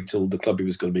 probably told the club he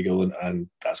was going to be going, and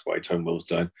that's why he turned Wolves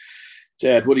down.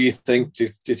 Jed, what do you think? Do you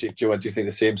think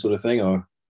the same sort of thing? Or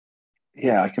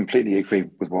yeah, I completely agree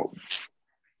with what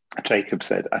Jacob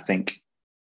said. I think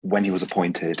when he was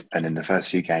appointed and in the first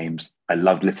few games, I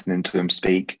loved listening to him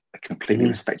speak. I completely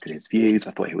respected his views.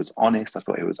 I thought he was honest. I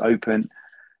thought he was open.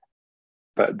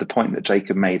 But the point that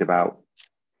Jacob made about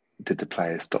did the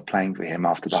players stop playing for him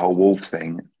after the whole Wolves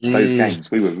thing, those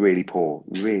games, we were really poor,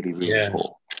 really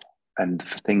poor. And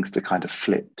for things to kind of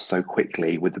flip so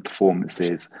quickly with the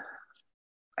performances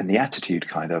and the attitude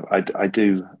kind of, I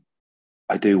do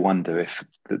wonder if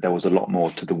there was a lot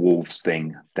more to the Wolves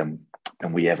thing than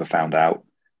we ever found out.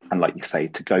 And like you say,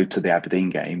 to go to the Aberdeen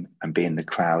game and be in the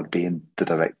crowd, be in the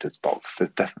director's box,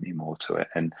 there's definitely more to it.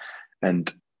 And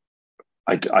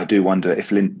I do wonder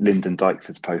if Lyndon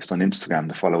Dykes' post on Instagram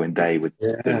the following day with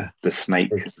the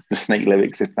snake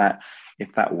lyrics, if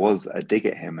that was a dig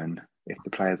at him, and if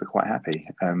the players are quite happy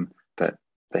that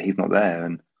he's not there.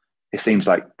 And it seems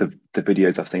like the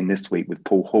videos I've seen this week with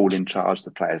Paul Hall in charge,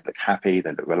 the players look happy,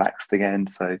 they look relaxed again.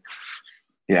 So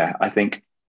yeah, I think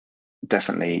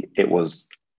definitely it was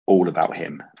all about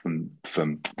him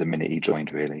from the minute he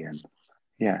joined, really. And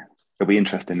yeah, it'll be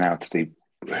interesting now to see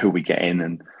who we get in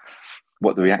and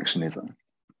what the reaction is on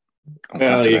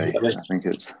Saturday. I think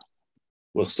it's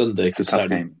Sunday. It's a tough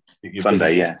game.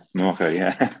 Sunday, yeah. Morocco,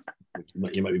 yeah.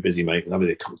 You might be busy, mate.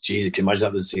 Jesus, can you imagine that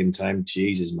at the same time?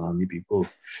 Jesus, man, you people.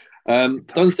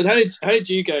 Dunstan, how did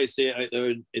you guys see it out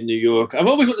there in New York? I've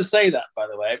always wanted to say that, by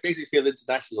the way. It makes me feel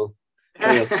international.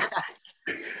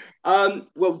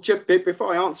 Well,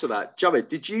 before I answer that, Jared,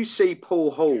 did you see Paul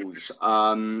Hall's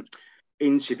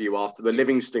interview after the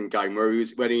Livingston game where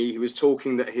he was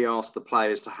talking that he asked the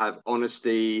players to have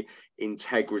honesty,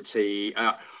 integrity,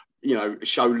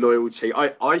 show loyalty?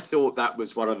 I thought that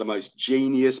was one of the most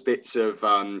genius bits of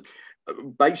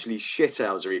basically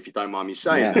shithousery, if you don't mind me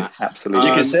saying that. Absolutely.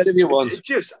 You can say it if you want. It's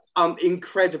just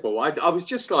incredible. I was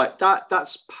just like,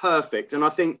 that's perfect. And I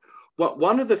think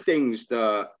one of the things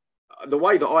that the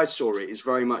way that I saw it is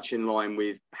very much in line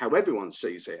with how everyone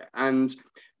sees it. And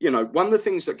one of the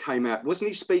things that came out, wasn't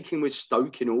he speaking with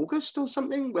Stoke in August or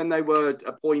something when they were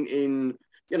appointing,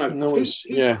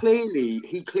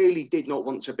 he clearly did not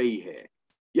want to be here,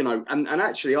 and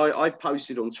actually I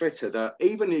posted on Twitter that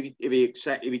even if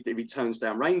he turns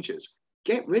down Rangers,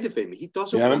 get rid of him. He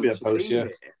doesn't want to be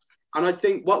here. And I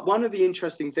think one of the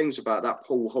interesting things about that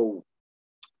Paul Hall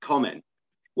comment,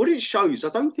 what it shows, I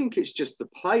don't think it's just the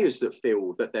players that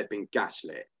feel that they've been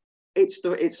gaslit.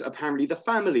 It's apparently the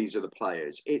families of the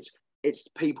players. It's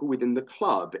people within the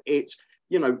club. It's,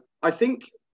 I think,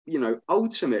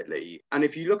 ultimately, and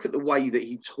if you look at the way that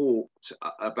he talked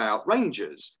about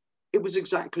Rangers, it was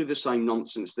exactly the same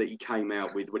nonsense that he came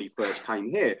out with when he first came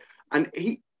here. And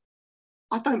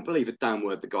I don't believe a damn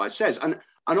word the guy says. And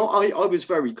I was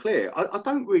very clear. I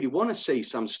don't really want to see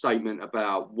some statement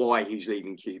about why he's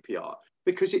leaving QPR,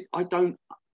 because I don't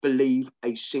believe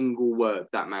a single word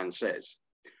that man says.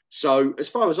 So as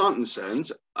far as I'm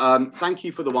concerned, thank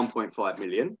you for the 1.5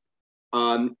 million.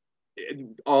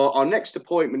 Our next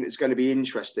appointment is going to be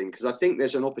interesting because I think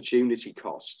there's an opportunity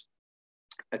cost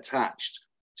attached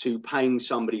to paying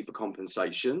somebody for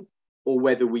compensation, or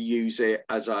whether we use it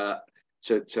as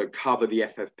to cover the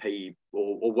FFP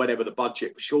or whatever the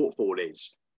budget shortfall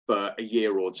is for a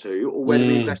year or two, or whether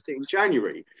we invest it in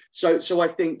January. So I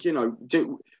think,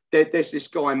 there's this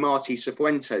guy, Marty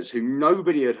Cifuentes, who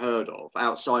nobody had heard of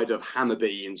outside of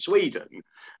Hammarby in Sweden,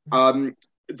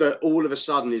 that all of a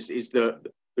sudden is the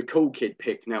cool kid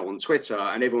pick now on Twitter,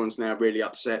 and everyone's now really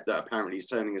upset that apparently he's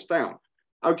turning us down.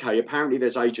 Okay, apparently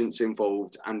there's agents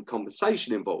involved and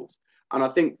compensation involved. And I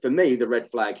think for me, the red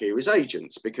flag here is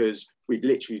agents, because we've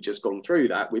literally just gone through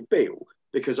that with Beale.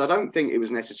 Because I don't think it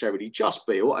was necessarily just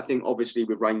Beale. I think obviously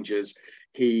with Rangers,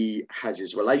 he has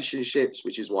his relationships,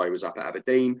 which is why he was up at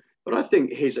Aberdeen. But I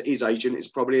think his agent is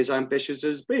probably as ambitious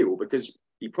as Beale, because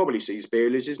he probably sees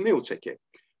Beale as his meal ticket.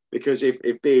 Because if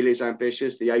Beale is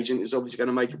ambitious, the agent is obviously going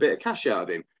to make a bit of cash out of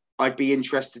him. I'd be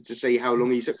interested to see how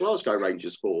long he's at Glasgow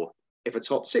Rangers for, if a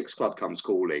top six club comes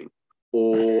calling,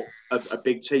 or a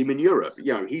big team in Europe.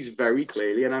 He's very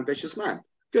clearly an ambitious man.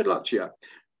 Good luck to you.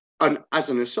 And as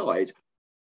an aside,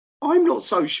 I'm not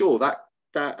so sure that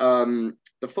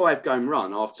the 5-game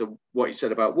run after what he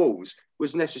said about Wolves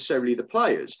was necessarily the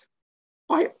players.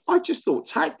 I just thought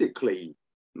tactically,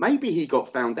 maybe he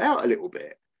got found out a little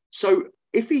bit. So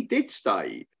if he did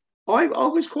stay, I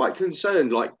was quite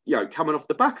concerned, like, coming off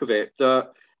the back of it, that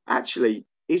actually,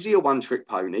 is he a one-trick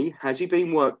pony? Has he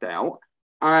been worked out?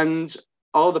 And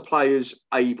are the players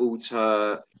able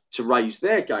to raise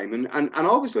their game? And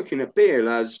I was looking at Beale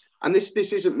as, and this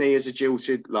isn't me as a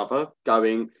jilted lover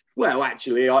going, well,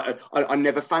 actually, I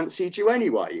never fancied you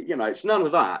anyway. It's none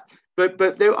of that.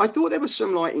 But I thought there were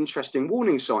some interesting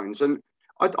warning signs, and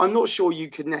I'm not sure you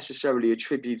could necessarily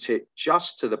attribute it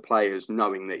just to the players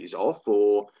knowing that he's off,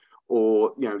 or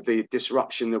the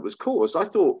disruption that was caused. I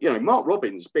thought, Mark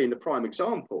Robins being the prime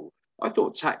example, I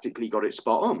thought tactically got it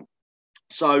spot on.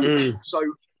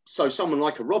 So someone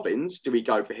like a Robins, do we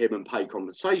go for him and pay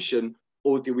compensation,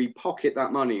 or do we pocket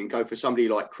that money and go for somebody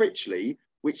like Critchley,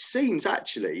 which seems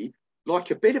actually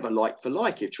like a bit of a like for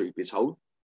like, if truth is told?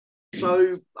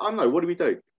 So I don't know. What do we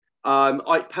do?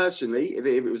 I personally, if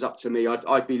it was up to me,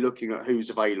 I'd be looking at who's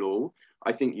available.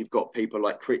 I think you've got people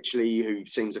like Critchley, who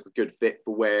seems like a good fit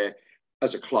for where,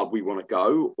 as a club, we want to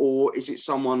go. Or is it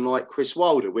someone like Chris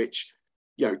Wilder, which,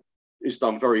 has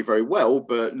done very, very well,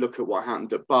 but look at what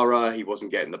happened at Borough. He wasn't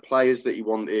getting the players that he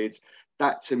wanted.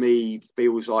 That, to me,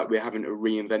 feels like we're having to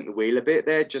reinvent the wheel a bit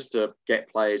there just to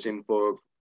get players in for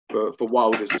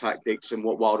Wilder's tactics and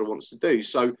what Wilder wants to do.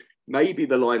 So maybe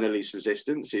the line of least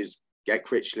resistance is get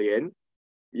Critchley in,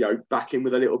 back in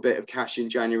with a little bit of cash in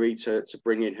January to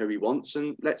bring in who he wants,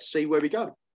 and let's see where we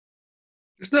go.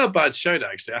 It's not a bad shout,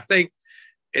 actually. I think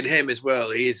in him as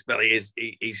well, he's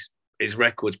his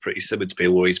record's pretty similar to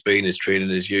Beale, where he's been, his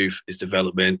training, his youth, his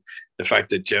development. The fact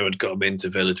that Gerrard got him into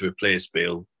Villa to replace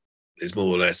Beale is more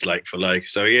or less like for like.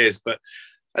 So he is,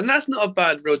 and that's not a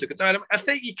bad road to go down. I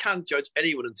think you can't judge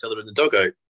anyone until they're in the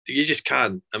dugout. You just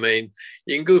can't. I mean,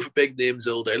 you can go for big names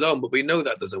all day long, but we know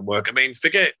that doesn't work. I mean,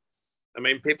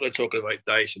 people are talking about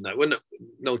Dyche and that. We're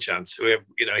no chance.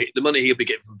 The money he'll be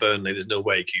getting from Burnley, there's no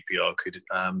way QPR could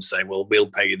say, well, we'll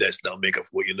pay you this and that'll make up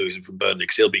for what you're losing from Burnley,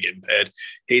 because he'll be getting paid.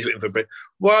 He's waiting for break.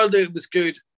 Wilder was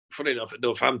good, funny enough, at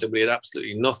Northampton, we had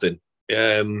absolutely nothing.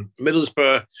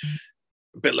 Middlesbrough,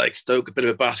 a bit like Stoke, a bit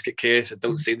of a basket case. I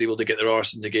don't seem to be able to get their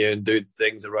arse into gear and do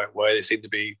things the right way. They seem to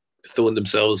be throwing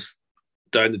themselves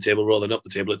down the table rather than up the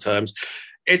table at times.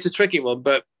 It's a tricky one,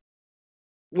 but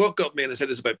what got me, and I said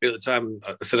this about Beale at the time,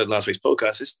 I said it in last week's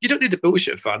podcast, is you don't need to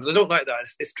bullshit fans, and I don't like that.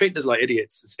 It's treating us like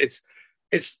idiots. It's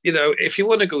if you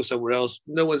want to go somewhere else,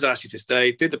 no one's asked you to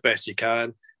stay. Do the best you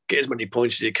can. Get as many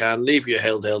points as you can. Leave your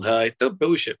head held high. Don't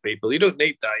bullshit people. You don't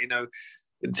need that.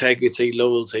 Integrity,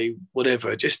 loyalty,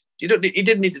 whatever. He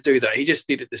didn't need to do that. He just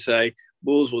needed to say,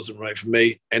 Wolves wasn't right for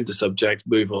me. End the subject.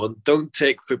 Move on. Don't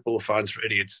take football fans for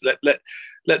idiots.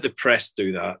 Let the press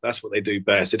do that. That's what they do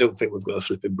best. They don't think we've got a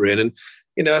flipping brain. And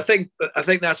I think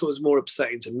that's what was more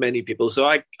upsetting to many people. So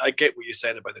I get what you're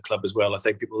saying about the club as well. I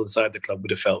think people inside the club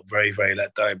would have felt very, very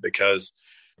let down because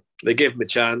they gave him a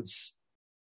chance.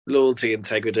 Loyalty,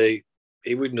 integrity.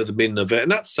 He wouldn't know the meaning of it,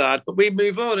 and that's sad. But we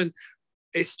move on, and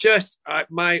it's just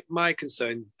my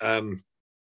concern,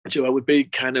 Joe, would be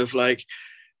kind of like,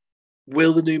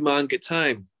 will the new man get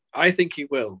time? I think he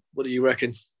will. What do you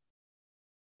reckon?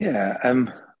 Yeah,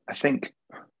 I think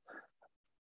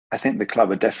the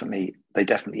club definitely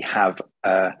have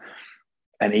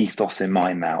an ethos in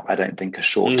mind now. I don't think a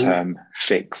short-term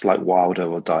fix like Wilder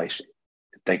or Dyche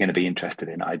they're going to be interested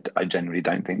in. I generally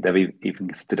don't think they've even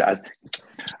considered it.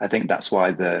 I think that's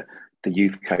why the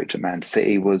youth coach at Man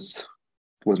City was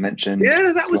mentioned.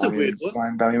 Yeah, that was a weird one.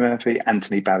 Ryan Barry Murphy,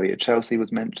 Anthony Barry at Chelsea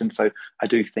was mentioned. So I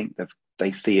do think that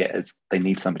they see it as they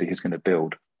need somebody who's going to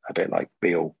build a bit like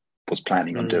Beale was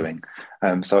planning on doing.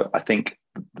 So I think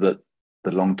that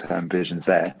the long-term vision's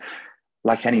there.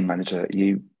 Like any manager,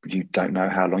 you don't know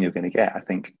how long you're going to get. I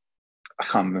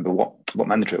can't remember what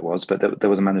manager it was, but there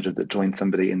was a manager that joined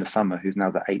somebody in the summer who's now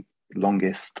the 8th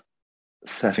longest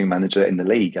serving manager in the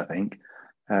league, I think.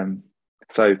 I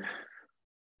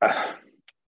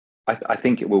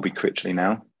think it will be Critchley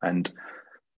now, and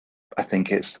I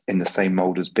think it's in the same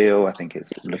mould as Beale. I think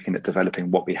it's looking at developing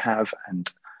what we have,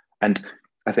 and I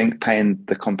think paying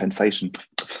the compensation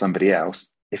for somebody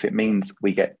else, if it means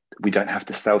we don't have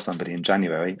to sell somebody in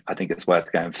January, I think it's worth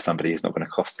going for somebody who's not going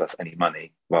to cost us any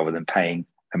money, rather than paying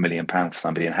 £1 million for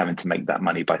somebody and having to make that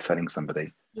money by selling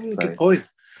somebody. Good point.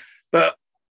 But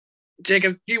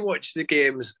Jacob, you watch the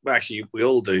games. Well, actually, we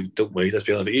all do, don't we? Let's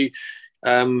be honest with you.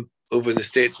 Over in the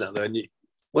States now, though.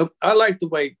 I like the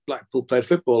way Blackpool played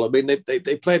football. I mean,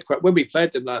 they played quite. When we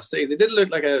played them last season, they didn't look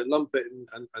like a lumpet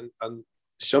and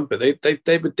shumpet.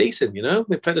 They were decent,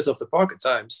 They played us off the park at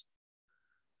times.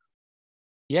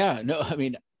 Yeah, no, I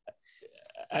mean,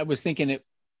 I was thinking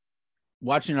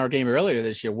watching our game earlier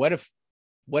this year. What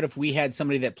if we had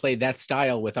somebody that played that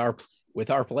style with our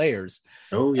players?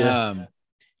 Oh yeah.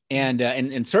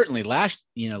 And certainly last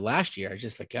year, I was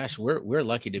just like, gosh, we're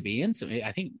lucky to be in some.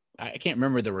 I think I can't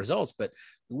remember the results, but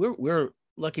we're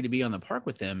lucky to be on the park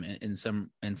with them in some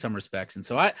respects. And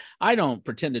so I don't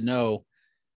pretend to know,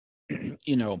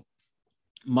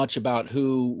 much about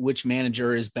which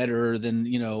manager is better than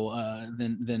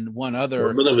than one other.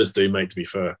 Well, none of us do, mate, to be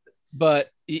fair. But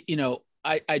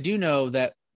I do know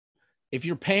that if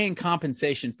you're paying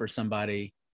compensation for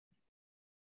somebody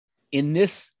in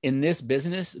this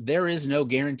business, there is no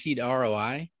guaranteed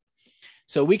ROI.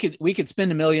 So we could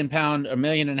spend £1 million, £1.5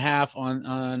 million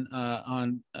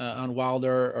on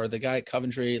Wilder or the guy at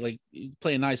Coventry, like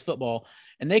playing nice football,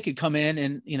 and they could come in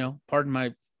and pardon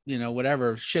my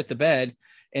whatever, shit the bed,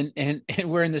 and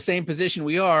we're in the same position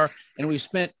we are, and we've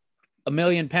spent £1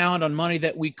 million on money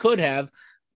that we could have,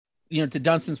 to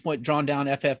Dunstan's point, drawn down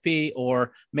FFP,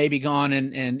 or maybe gone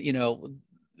and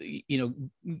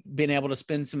been able to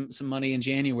spend some money in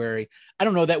January. I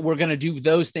don't know that we're going to do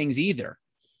those things either.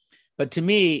 But to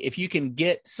me, if you can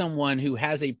get someone who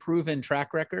has a proven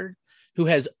track record, who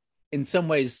has in some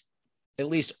ways, at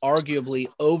least arguably,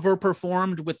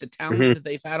 overperformed with the talent that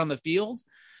they've had on the field,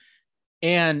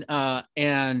 and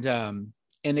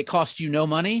it costs you no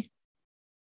money.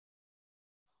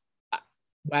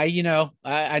 I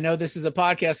know this is a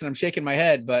podcast and I'm shaking my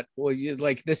head, but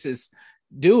this is,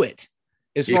 do it.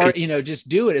 As far, just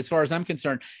do it as far as I'm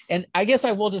concerned. And I guess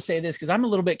I will just say this, because I'm a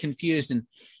little bit confused,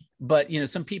 but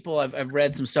some people I've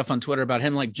read some stuff on Twitter about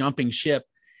him like jumping ship,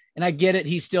 and I get it.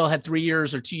 He still had 3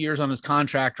 years or 2 years on his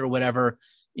contract or whatever.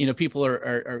 People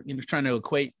are trying to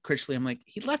equate Critchley. I'm like,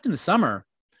 he left in the summer.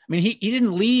 I mean, he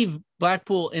didn't leave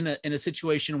Blackpool in a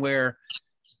situation where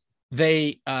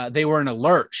they were in a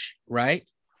lurch, right?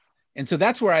 And so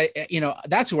that's where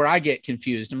I get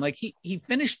confused. I'm like, he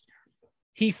finished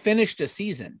a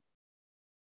season.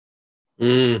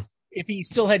 If he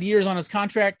still had years on his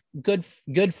contract, good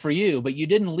for you. But you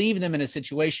didn't leave them in a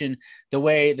situation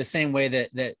the same way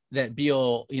that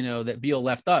Beale, that Beale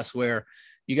left us, where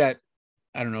you got,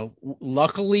 I don't know.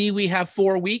 Luckily, we have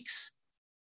 4 weeks,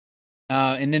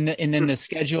 and then the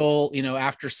schedule,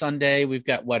 after Sunday, we've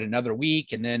got another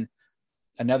week, and then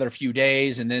another few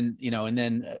days, and then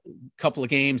a couple of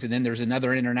games, and then there's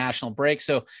another international break.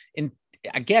 So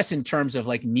I guess in terms of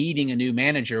like needing a new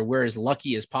manager, we're as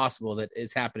lucky as possible that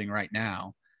is happening right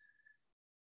now.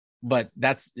 But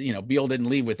that's, Beale didn't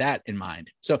leave with that in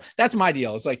mind. So that's my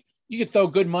deal. It's like you could throw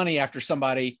good money after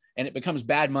somebody and it becomes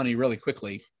bad money really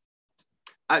quickly.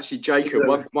 Actually, Jacob,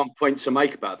 one point to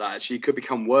make about that, actually, it could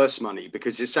become worse money,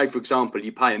 because say, for example,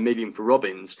 you pay $1 million for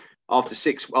Robbins. After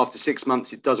six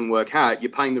months, it doesn't work out.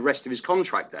 You're paying the rest of his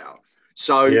contract out.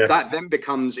 So that then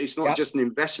becomes, it's not just an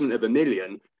investment of $1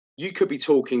 million. You could be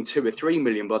talking 2 or 3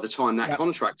 million by the time that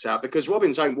contract's out, because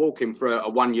Robbins ain't walking for a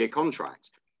 1 year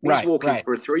contract. He's walking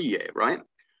for a 3 year, right?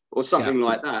 Or something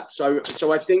like that. So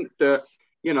I think that,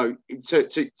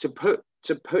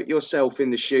 to put yourself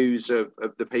in the shoes of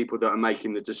the people that are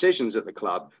making the decisions at the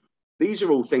club, these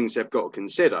are all things they've got to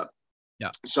consider.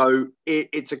 Yeah. So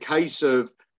it's a case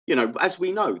of, as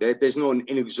we know, there's not an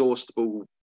inexhaustible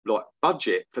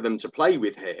budget for them to play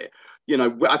with here.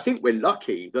 I think we're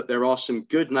lucky that there are some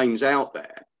good names out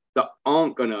there that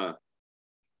aren't going to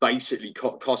basically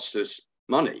cost us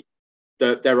money.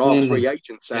 That there are free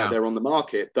agents out there on the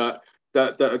market that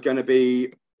are going to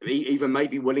be even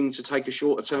maybe willing to take a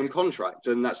shorter term contract,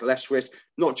 and that's less risk,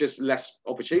 not just less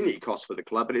opportunity cost for the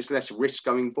club, but it's less risk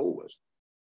going forward.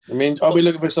 I mean, are we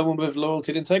looking for someone with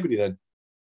loyalty and integrity then?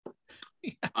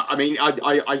 I mean,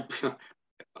 I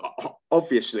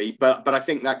obviously, but I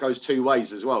think that goes two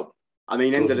ways as well. I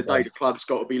mean, end of the day, the club's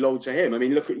got to be loyal to him. I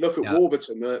mean, look at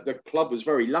Warburton. The club was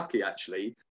very lucky,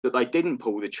 actually, that they didn't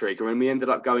pull the trigger, and we ended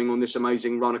up going on this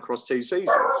amazing run across 2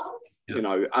 seasons.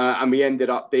 And we ended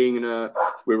up being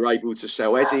we were able to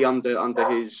sell Ezzy under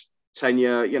his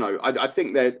tenure. I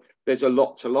think that there's a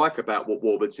lot to like about what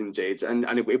Warburton did, and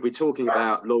if we're talking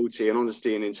about loyalty and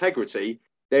honesty and integrity,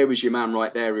 there was your man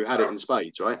right there who had it in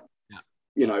spades, right?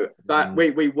 That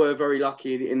we were very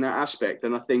lucky in that aspect,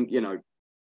 and I think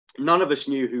none of us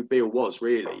knew who Beale was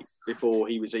really before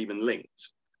he was even linked.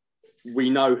 We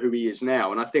know who he is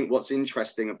now, and I think what's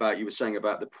interesting about, you were saying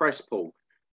about the press, Paul,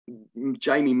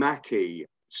 Jamie Mackey,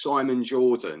 Simon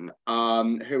Jordan,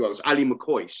 who else? Ali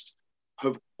McCoist,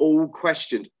 have all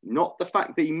questioned not the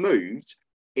fact that he moved,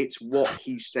 it's what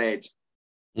he said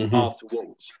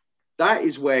afterwards. That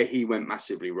is where he went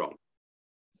massively wrong.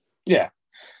 Yeah,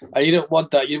 you don't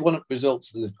want that. You want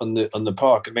results on the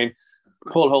park. I mean,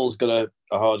 Paul Hull's got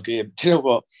a hard game. Do you know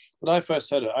what? When I first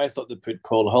heard it, I thought they put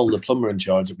Paul Hull, the plumber, in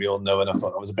charge, that we all know, and I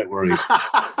thought I was a bit worried.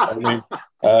 I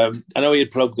know he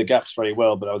had plugged the gaps very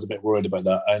well, but I was a bit worried about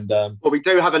that. And well, we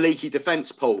do have a leaky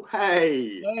defence, Paul.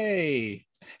 Hey.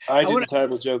 I did a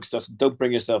terrible joke, Dustin. Don't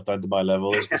bring yourself down to my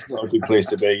level. It's not a good place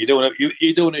to be. You don't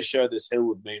want to share this hill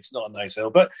with me. It's not a nice hill.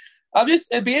 But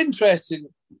it'd be interesting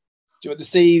to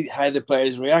see how the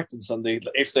players react on Sunday.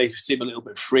 If they seem a little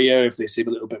bit freer, if they seem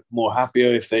a little bit more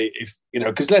happier,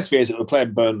 because let's face it, we're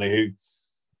playing Burnley,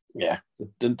 who,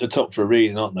 they're top for a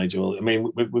reason, aren't they, Joel? I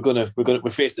mean, we're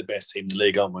faced the best team in the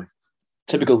league, aren't we?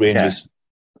 Typical Rangers.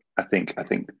 Yeah. I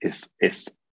think it's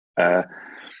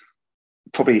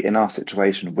probably in our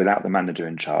situation without the manager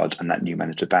in charge and that new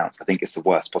manager bounce. I think it's the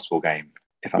worst possible game.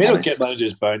 We don't get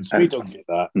managers bounce. We don't get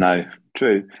that. No,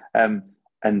 true.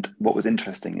 And what was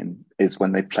interesting is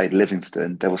when they played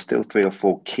Livingston, there were still 3 or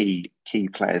 4 key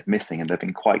players missing, and they've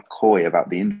been quite coy about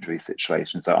the injury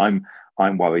situation. So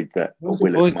I'm worried that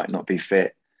Willis might not be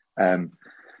fit. I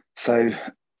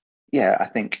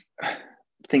think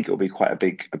it will be quite a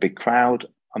big crowd.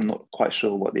 I'm not quite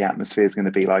sure what the atmosphere is going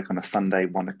to be like on a Sunday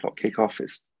 1:00 kickoff.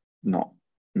 It's not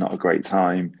a great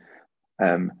time.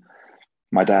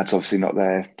 My dad's obviously not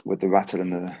there with the rattle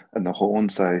and the horn,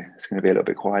 so it's going to be a little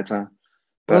bit quieter.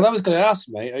 Well, I was going to ask,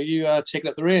 mate, are you taking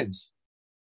up the reins?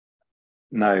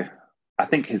 No, I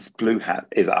think his blue hat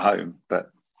is at home, but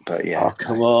yeah. Oh,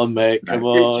 come on, mate, come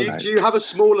on. Do you have a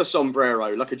smaller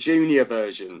sombrero, like a junior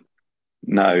version?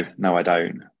 No, I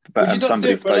don't. But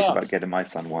somebody spoke about getting my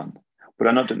son one. Would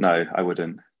I not? No, I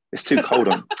wouldn't. It's too cold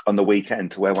on the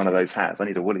weekend to wear one of those hats. I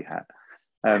need a woolly hat.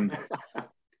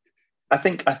 I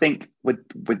think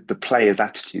with the players'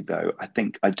 attitude, though,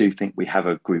 I do think we have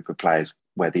a group of players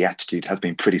where the attitude has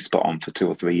been pretty spot on for 2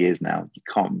 or 3 years now. You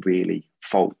can't really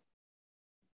fault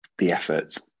the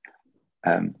efforts.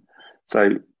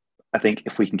 So I think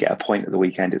if we can get a point at the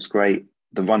weekend, it's great.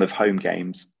 The run of home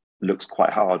games looks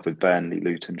quite hard with Burnley,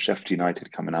 Luton, Sheffield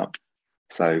United coming up.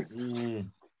 So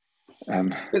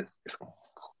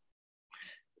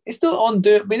it's not on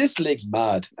do. I mean, this league's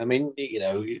mad. I mean,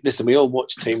 listen, we all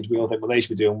watch teams. We all think, well, they should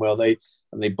be doing well. They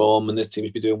bomb, and this team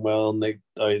should be doing well, and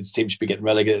this team should be getting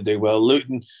relegated to do well.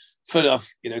 Luton, fair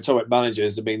enough. Talking about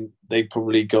managers, I mean, they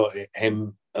probably got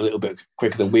him a little bit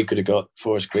quicker than we could have got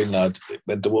Forest Green lad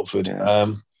went to Watford.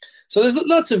 Yeah. So there's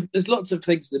lots of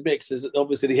things in the mix. There's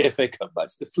obviously the FA Cup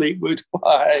match to Fleetwood.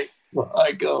 Why?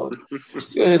 My God,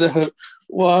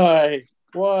 why?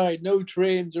 No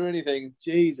trains or anything?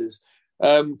 Jesus.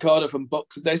 Cardiff and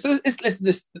Boxing Day. So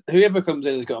whoever comes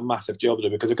in has got a massive job to do,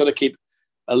 because we've got to keep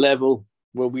a level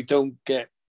where we don't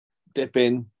dip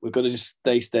in. We've got to just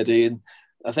stay steady. And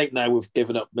I think now we've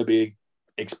given up maybe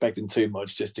expecting too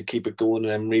much, just to keep it going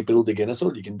and then rebuild again. That's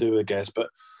all you can do, I guess. But,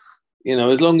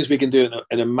 as long as we can do it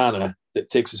in a manner that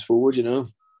takes us forward, I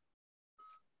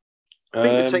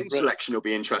think the team selection will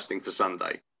be interesting for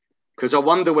Sunday, because I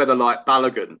wonder whether, like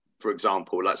Balogun, for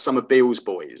example, like some of Beale's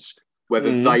boys,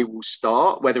 whether they will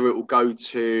start, whether it will go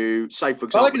to, say, for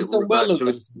example,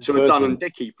 to a Dunn and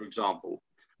Dickey, for example.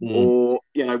 Or,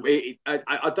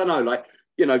 I don't know, like,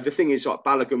 the thing is, like,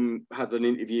 Balogun had an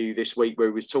interview this week where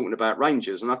he was talking about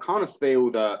Rangers, and I kind of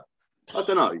feel that, I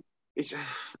don't know, it's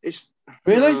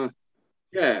really?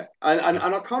 Yeah, and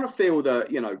I kind of feel that,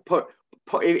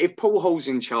 if Paul Hall's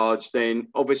in charge, then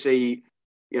obviously,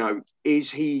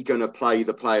 is he going to play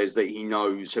the players that he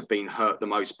knows have been hurt the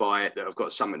most by it, that have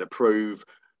got something to prove?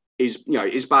 Is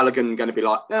Balogun going to be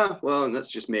like, well, that's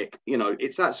just Mick?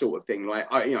 It's that sort of thing. Like,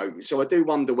 so I do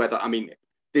wonder whether, I mean,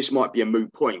 this might be a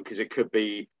moot point, because it could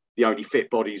be the only fit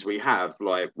bodies we have,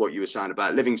 like what you were saying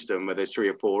about Livingston, where there's 3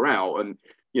 or 4 out, and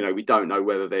we don't know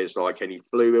whether there's like any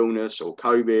flu illness or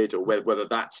COVID, or whether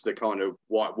that's the kind of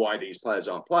why these players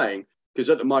aren't playing. Because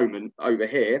at the moment over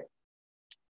here,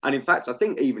 and in fact, I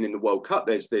think even in the World Cup,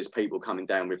 there's people coming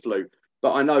down with flu.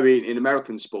 But I know in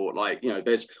American sport, like,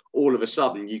 there's all of a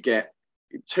sudden you get,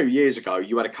 2 years ago,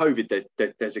 you had a COVID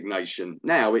designation.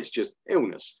 Now it's just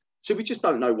illness. So we just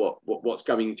don't know what's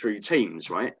going through teams,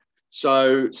 right?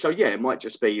 So yeah, it might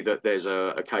just be that there's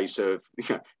a case of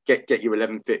get your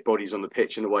 11 fit bodies on the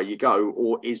pitch and away you go.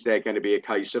 Or is there going to be a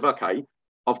case of, okay,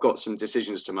 I've got some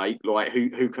decisions to make, like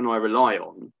who can I rely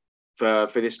on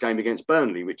for this game against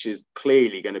Burnley, which is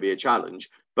clearly going to be a challenge.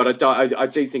 But I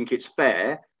do think it's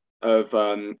fair of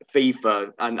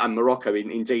FIFA and Morocco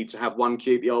indeed to have one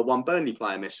QPR, one Burnley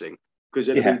player missing, because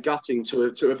it'd have been gutting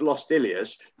to have lost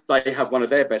Ilias. They have one of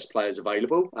their best players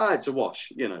available. It's a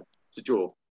wash, it's a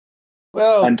draw.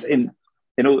 Well, and in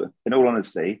all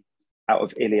honesty, out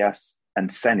of Ilias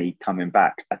and Seni coming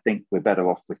back, I think we're better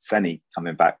off with Seni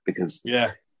coming back, because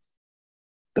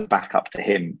the backup to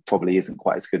him probably isn't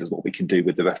quite as good as what we can do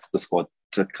with the rest of the squad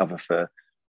to cover for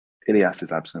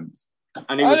Ilias's absence.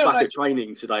 And he was back at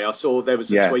training today. I saw there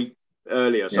was a tweet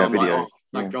earlier, so I'm video. like, oh,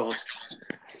 thank God.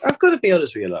 I've got to be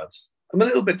honest with you, lads. I'm a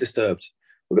little bit disturbed.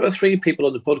 We've got 3 people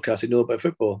on the podcast who know about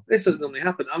football. This doesn't normally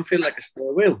happen. I'm feeling like a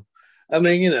spare wheel. I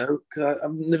mean, because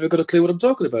I've never got a clue what I'm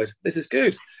talking about. This is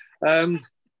good.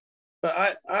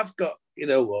 But I've got, you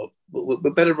know what, we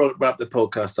better wrap the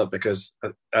podcast up because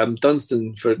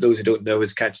Dunstan, for those who don't know,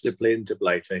 is catching a plane to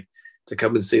Blighty to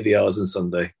come and see the R's on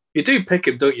Sunday. You do pick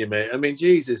him, don't you, mate? I mean,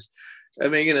 Jesus. I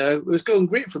mean, it was going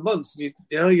great for months. You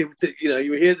were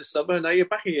here this summer, and now you're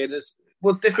back again.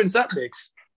 What difference that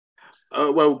makes?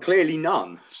 Well, clearly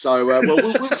none. So,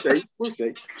 we'll see. We'll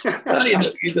see.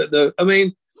 You don't know. I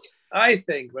mean, I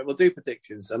think we'll do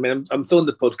predictions. I mean, I'm throwing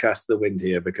the podcast to the wind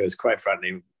here because, quite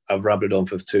frankly, I've rabbled on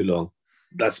for too long.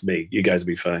 That's me. You guys will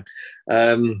be fine.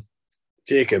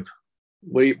 Jacob,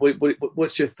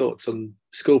 what's your thoughts on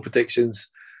school predictions?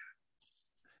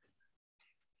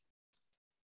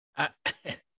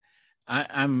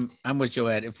 I'm with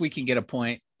Joed. If we can get a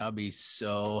point, I'll be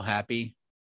so happy.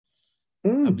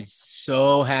 I'll be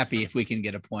so happy if we can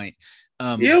get a point.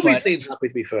 You'll be seen happy,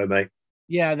 to be fair, mate.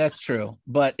 Yeah, that's true.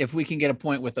 But if we can get a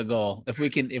point with a goal, if we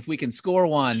can score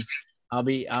one, I'll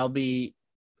be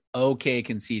okay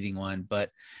conceding one.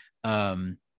 But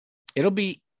it'll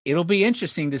be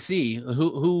interesting to see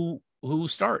who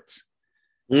starts.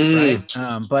 Right.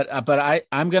 But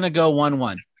I'm gonna go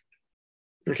 1-1.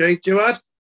 Okay, Joad?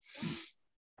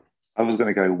 I was going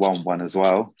to go 1-1 as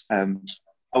well.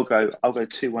 I'll go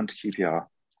 2-1 to QPR.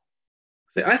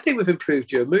 I think we've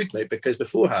improved your mood, mate, because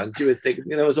beforehand you were thinking,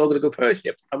 it's all going to go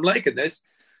perfect. I'm liking this.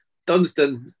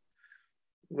 Dunstan,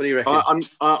 what do you reckon?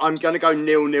 I'm going to go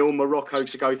 0-0 Morocco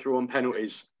to go through on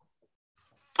penalties.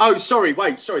 Oh, sorry, the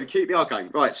QPR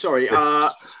game. Right, sorry.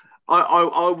 Yes.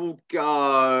 I will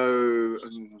go...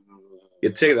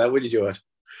 You'd take that, wouldn't you, Joad?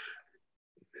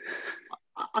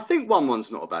 I think 1-1's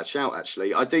not a bad shout,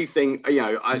 actually. I do think,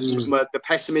 the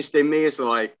pessimist in me is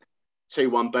like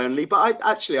 2-1 Burnley. But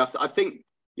I think,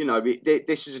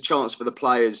 this is a chance for the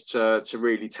players to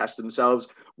really test themselves.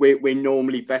 We're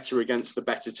normally better against the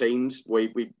better teams.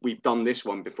 We've done this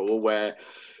one before where,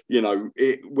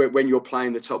 when you're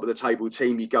playing the top of the table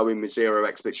team, you go in with zero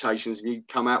expectations and you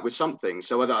come out with something.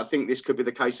 So I think this could be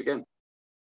the case again.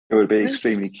 It would be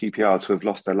extremely QPR to have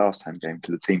lost their last home game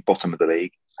to the team bottom of the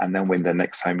league and then win their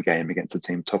next home game against the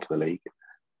team top of the league. It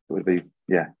would be,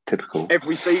 typical.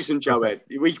 Every season, Joed.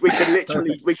 We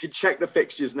could check the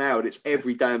fixtures now and it's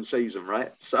every damn season,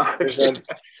 right? So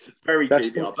very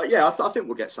QPR. But I think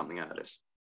we'll get something out of this.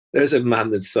 There's a man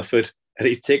that's suffered and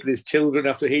he's taken his children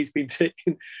after he's been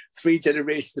taking 3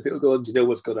 generations of people going, do you know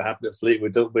what's going to happen at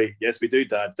Fleetwood, don't we? Yes, we do,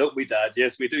 Dad. Don't we, Dad?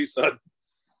 Yes, we do, son.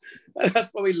 And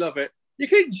that's why we love it. You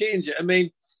couldn't change it. I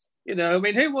mean,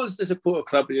 who wants to support a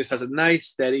club that just has a nice,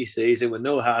 steady season with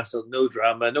no hassle, no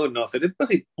drama, no nothing? It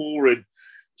must be boring.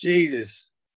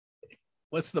 Jesus.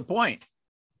 What's the point?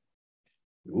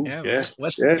 Ooh,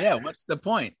 What's the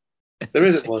point? There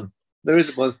isn't one.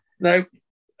 Now,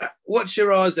 what's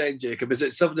your odds then, Jacob? Is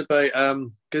it something about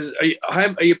because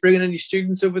are you bringing any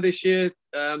students over this year?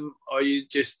 Are you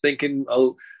just thinking,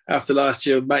 after last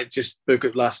year, might just book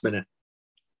it last minute?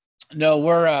 No,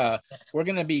 we're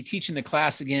going to be teaching the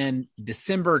class again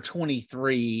December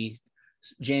 23,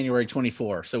 January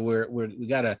 24. So we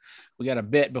got a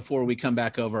bit before we come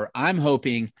back over. I'm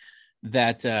hoping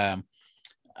that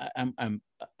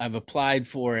I've applied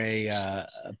for a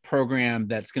program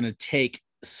that's going to take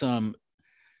some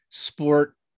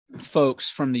sport folks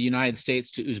from the United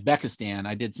States to Uzbekistan.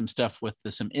 I did some stuff with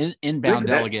some inbound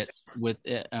delegates with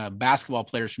basketball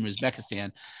players from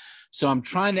Uzbekistan. So I'm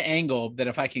trying to angle that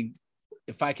if I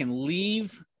can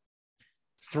leave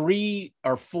 3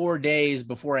 or 4 days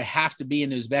before I have to be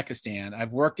in Uzbekistan,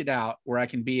 I've worked it out where I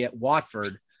can be at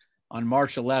Watford on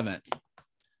March 11th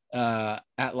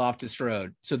at Loftus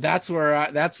Road. So that's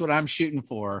what I'm shooting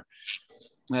for,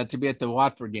 to be at the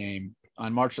Watford game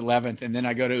on March 11th. And then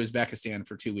I go to Uzbekistan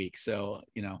for 2 weeks. So,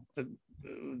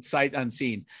 sight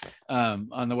unseen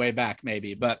on the way back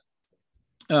maybe, but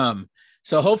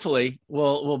so hopefully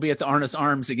we'll be at the Arnis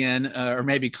Arms again, or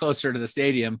maybe closer to the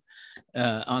stadium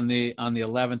on the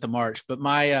 11th of March. But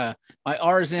my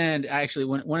R's end, actually,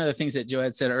 one of the things that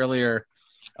Joed said earlier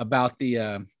about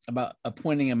about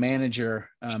appointing a manager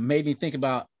made me think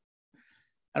about,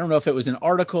 I don't know if it was an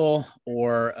article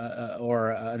or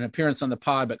an appearance on the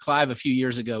pod, but Clive a few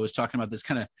years ago was talking about this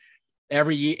kind of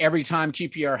every time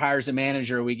QPR hires a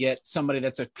manager, we get somebody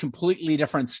that's a completely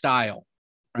different style,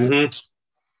 right? Mm-hmm.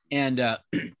 And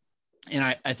And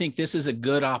I think this is a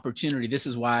good opportunity. This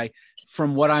is why,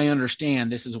 from what I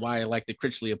understand, this is why I like the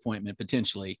Critchley appointment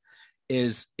potentially.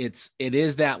 It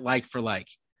is that like for like.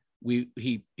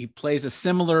 He plays a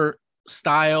similar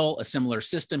style, a similar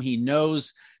system. He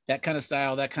knows that kind of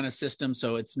style, that kind of system.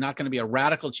 So it's not going to be a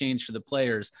radical change for the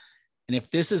players. And if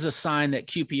this is a sign that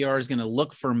QPR is going to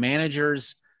look for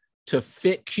managers to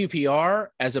fit QPR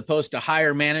as opposed to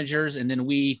hire managers, and then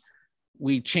we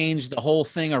change the whole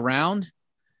thing around,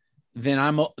 then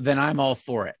I'm all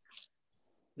for it.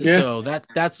 Yeah. So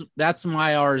that's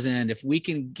my ours end. If we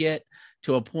can get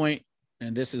to a point,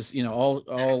 and this is,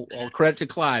 all credit to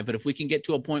Clive, but if we can get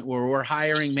to a point where we're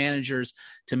hiring managers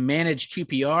to manage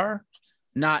QPR,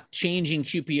 not changing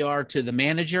QPR to the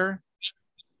manager,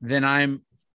 then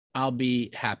I'll be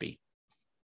happy.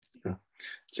 Yeah.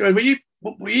 So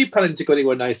were you planning to go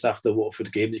anywhere nice after the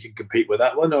Watford game? You can compete with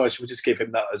that one, or should we just give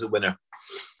him that as a winner?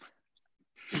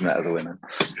 That as a winner.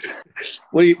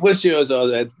 What's yours,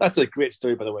 then? That's a great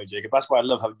story, by the way, Jacob. That's why I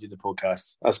love having you in the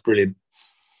podcast. That's brilliant.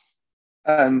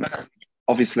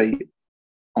 Obviously,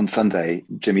 on Sunday,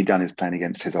 Jimmy Dunn is playing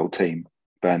against his old team,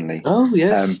 Burnley. Oh,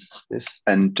 yes. Yes.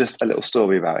 And just a little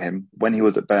story about him. When he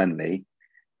was at Burnley,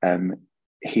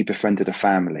 he befriended a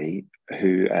family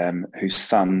whose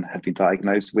son had been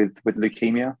diagnosed with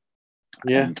leukemia.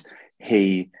 Yeah. And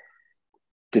he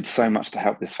did so much to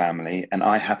help this family. And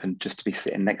I happened just to be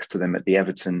sitting next to them at the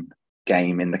Everton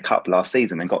game in the Cup last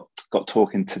season and got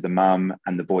talking to the mum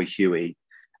and the boy Huey.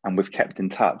 And we've kept in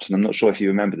touch. And I'm not sure if you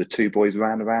remember, the two boys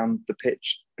ran around the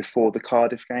pitch before the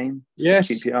Cardiff game. Yes.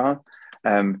 QPR.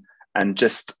 And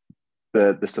just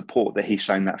the support that he's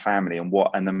shown that family, and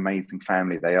what an amazing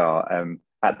family they are.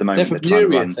 At the moment, they're from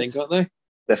Newry, I think, aren't they?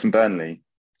 They're from Burnley.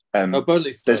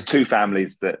 Burnley. There's two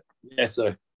families that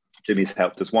Jimmy's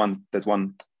helped. There's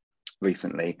one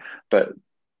recently, but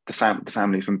the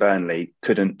family from Burnley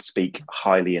couldn't speak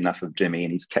highly enough of Jimmy,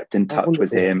 and he's kept in touch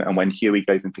with him. And when Huey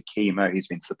goes in for chemo, he's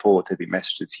been supportive. He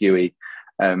messages Huey.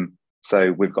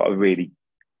 So we've got a really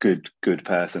good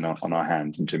person on our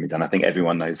hands in Jimmy Dunn. I think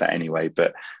everyone knows that anyway,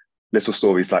 but little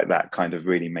stories like that kind of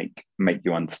really make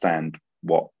you understand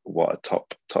what a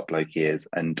top bloke he is.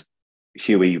 And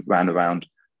Huey ran around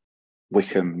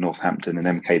Wickham, Northampton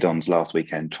and MK Dons last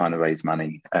weekend trying to raise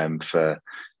money for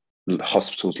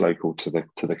hospitals local to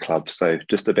the club. So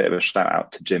just a bit of a shout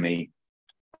out to Jimmy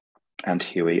and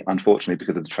Huey. Unfortunately,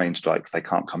 because of the train strikes, they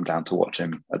can't come down to watch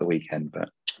him at the weekend, but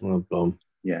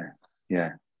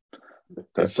yeah.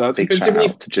 So big shout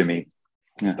out to Jimmy.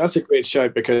 Yeah. That's a great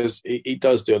shout, because he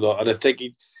does do a lot, and I think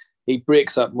he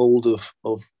breaks that mould of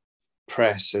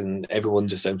press, and everyone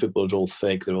just saying footballers are all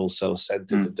fake, they're all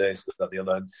self-centred today, so that the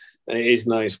other end. And it is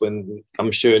nice when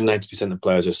I'm sure 90% of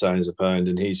players are signed as a pound,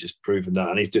 and he's just proven that,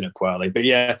 and he's doing it quietly. But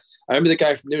yeah, I remember the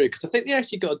guy from Newry, because I think they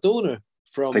actually got a donor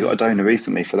from. They got a donor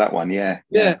recently for that one, yeah,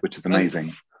 which is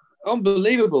amazing.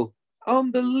 Unbelievable.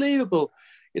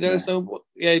 So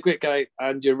yeah, great guy,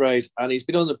 and you're right. And he's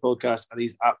been on the podcast, and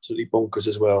he's absolutely bonkers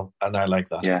as well, and I like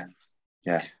that.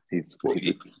 Yeah, he's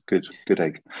a good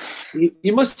egg.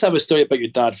 You must have a story about your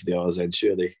dad for the R's End,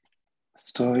 surely. A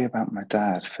story about my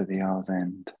dad for the R's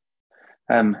End.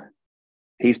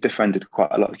 He's befriended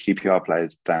quite a lot of QPR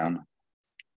players down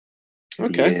the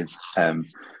years.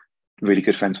 Really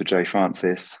good friends with Joey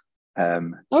Francis.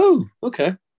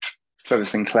 Okay. Trevor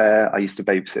Sinclair. I used to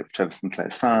babysit for Trevor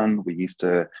Sinclair's son. We used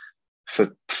to,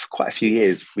 for quite a few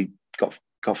years, we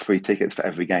got free tickets for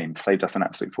every game. Saved us an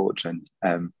absolute fortune.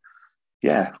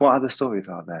 What other stories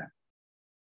are there?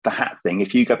 The hat thing.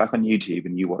 If you go back on YouTube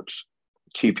and you watch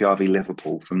QPR v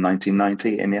Liverpool from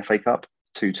 1990 in the FA Cup,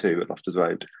 2-2 at Loftus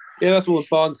Road. Yeah, that's when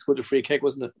Barnes scored a free kick,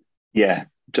 wasn't it? Yeah,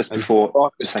 just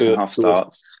before the second half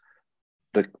starts,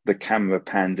 the camera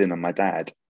pans in on my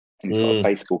dad, and he's got a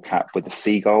baseball cap with a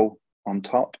seagull on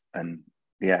top, and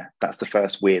yeah, that's the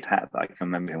first weird hat that I can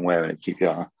remember him wearing at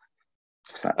QPR.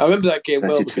 I remember that game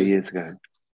 32 years ago.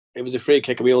 It was a free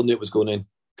kick, and we all knew it was going in.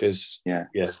 Because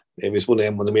it was one of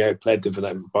them when we outplayed them for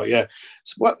that. But yeah,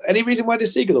 so any reason why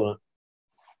there's seagull on it?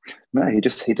 No, he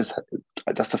just.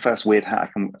 That's the first weird hat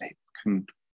I can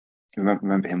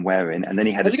remember him wearing. And then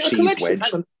he had a cheese wedge.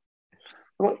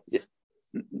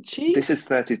 Cheese? This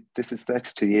is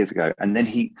 32 years ago. And then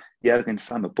Jurgen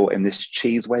Summer bought him this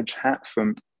cheese wedge hat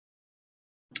from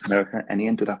America, and he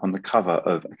ended up on the cover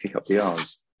of Kick Up the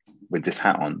R's with this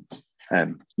hat on.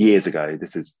 Years ago.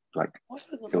 This is like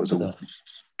it was a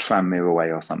Tranmere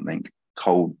away or something,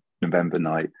 cold November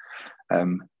night.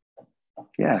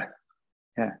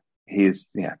 He's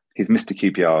Mr.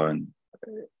 QPR, and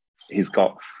he's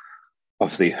got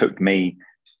obviously hooked me.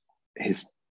 His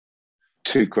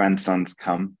two grandsons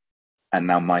come and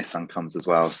now my son comes as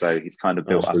well. So he's kind of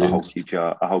built up a whole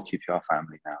QPR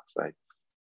family now. So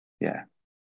yeah.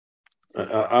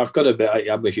 I've got a bit.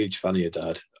 I'm a huge fan of your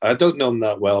dad. I don't know him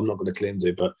that well. I'm not going to claim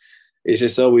to, but it's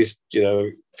just always,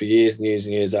 for years and years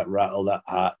and years, that rattle, that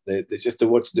hat. They just to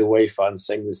watch the away fans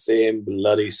sing the same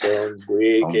bloody songs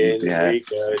week in and week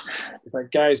out. It's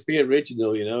like, guys, be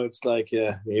original. It's like,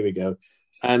 yeah, here we go.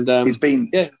 And he's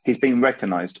been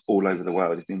recognised all over the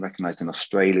world. He's been recognised in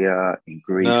Australia, in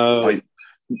Greece,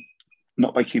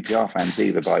 not by QPR fans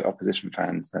either, by opposition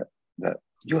fans. That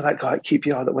you're that guy at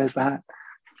QPR that wears the hat.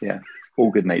 Yeah, all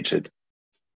good natured.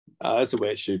 That's the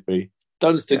way it should be.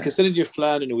 Dunstan, considering you're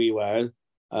flying in a wee while,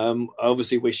 I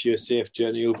obviously wish you a safe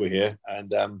journey over here,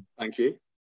 and thank you.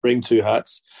 Bring 2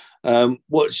 hats.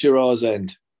 What's your R's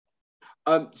end?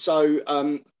 My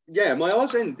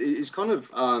R's end is kind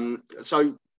of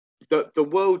so the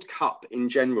World Cup in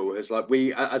general is like,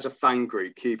 we as a fan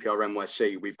group, QPR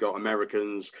NYC, we've got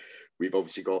Americans, we've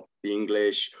obviously got the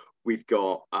English, we've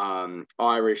got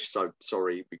Irish. So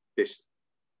sorry, this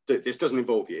doesn't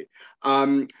involve you.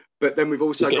 But then we've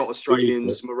also got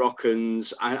Australians,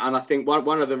 Moroccans, and I think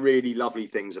one of the really lovely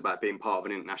things about being part of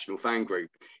an international fan group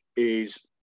is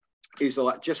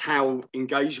like just how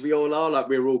engaged we all are. Like,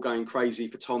 we're all going crazy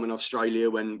for Tom in Australia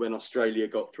when Australia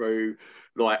got through.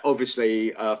 Like,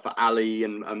 obviously for Ali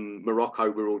and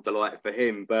Morocco, we're all delighted for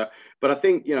him. But I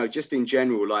think, just in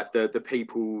general, like the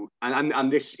people,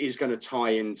 and this is going to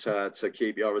tie into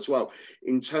QPR as well,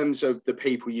 in terms of the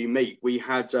people you meet. We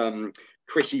had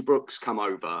Chrissy Brooks come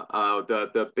over,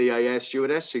 the BAS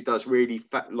stewardess who does really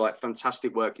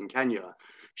fantastic work in Kenya.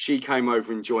 She came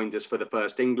over and joined us for the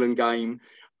first England game.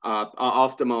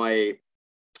 After my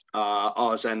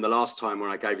RZN the last time, when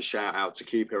I gave a shout out to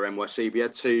QPR NYC, we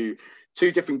had two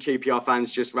different QPR fans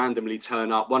just randomly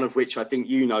turn up, one of which I think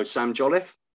Sam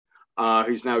Jolliffe,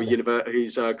 who's now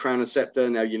who's Crown and Scepter,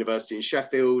 now University in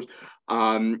Sheffield.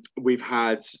 We've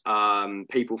had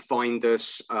people find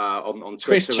us on Twitter.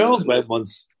 Chris Charles went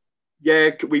once.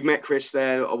 Yeah, we met Chris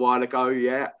there a while ago,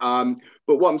 yeah.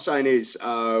 But what I'm saying is,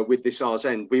 with this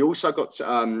RZN, we also got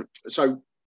so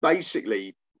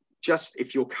basically, just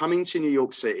if you're coming to New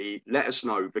York City, let us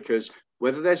know, because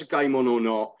whether there's a game on or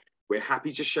not, we're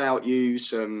happy to shout you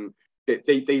some.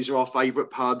 These are our favourite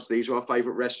pubs. These are our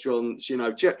favourite restaurants.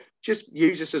 Just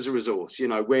use us as a resource.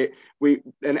 We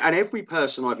and every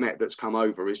person I've met that's come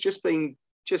over has just been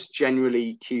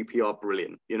generally QPR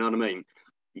brilliant. You know what I mean?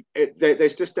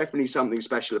 There's just definitely something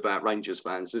special about Rangers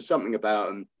fans. There's something about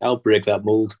them. I'll break that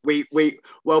mold.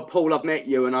 Well, Paul, I've met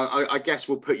you, and I guess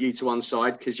we'll put you to one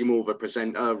side because you're more of a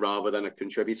presenter rather than a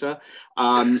contributor.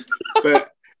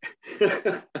 But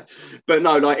but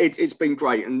no, like it's been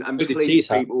great, and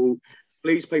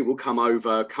please people come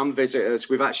over, come visit us.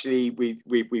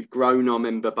 We've grown our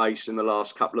member base in the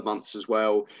last couple of months as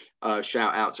well.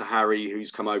 Shout out to Harry,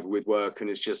 who's come over with work and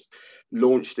has just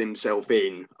launched himself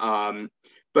in.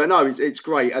 But no, it's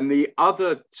great. And the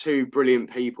other 2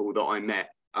 brilliant people that I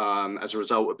met as a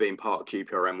result of being part of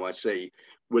QPR NYC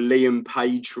were Liam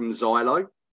Page from Xylo.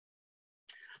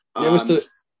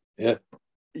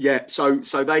 Yeah, so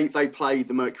they played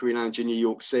the Mercury Lounge in New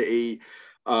York City.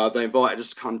 They invited us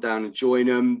to come down and join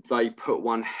them. They put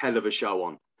one hell of a show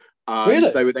on.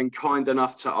 Really? They were then kind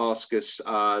enough to ask us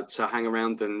to hang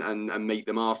around and meet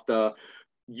them after.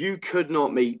 You could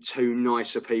not meet 2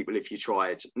 nicer people if you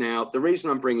tried. Now, the reason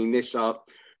I'm bringing this up,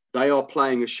 they are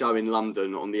playing a show in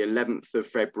London on the 11th of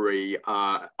February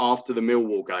after the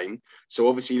Millwall game. So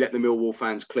obviously let the Millwall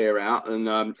fans clear out,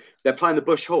 and they're playing the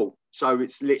Bush Hall. So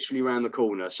it's literally around the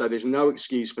corner. So there's no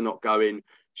excuse for not going.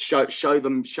 Show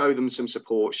them some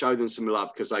support, show them some love,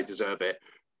 because they deserve it.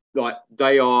 Like,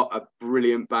 they are a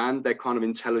brilliant band. They're kind of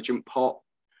intelligent pop.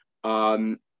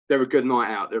 They're a good night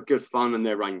out. They're good fun, and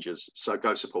they're Rangers. So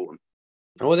go support them.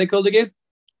 And what are they called again?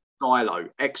 Xylo,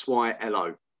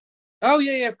 XYLO. Oh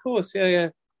yeah, of course,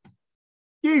 yeah.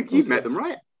 You've met them,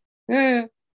 right? Yeah.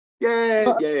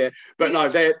 But no,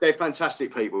 they're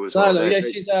fantastic people as well. Yeah,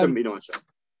 she's couldn't be nicer.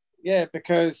 Yeah,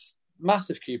 because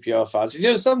massive QPR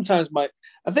fans. Sometimes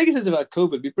I think it's about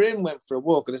COVID. My brain went for a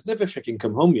walk and it's never freaking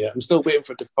come home yet. I'm still waiting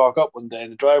for it to park up one day in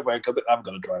the driveway. I haven't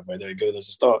got a driveway. There you go. There's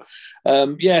a start.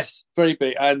 Yes, very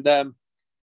big. And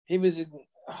he was in,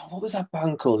 what was that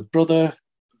band called? Brother?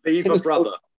 Beaver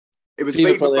Brother. It was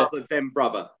Beaver Brother, then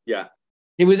Brother. Yeah.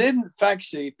 He was in,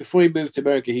 actually, before he moved to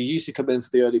America, he used to come in for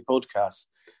the early podcast.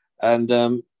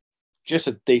 And just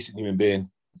a decent human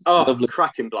being. Oh, lovely.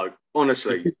 Cracking bloke,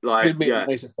 honestly. Like, yeah.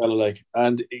 Nice fellow, like.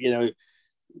 And,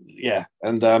 yeah.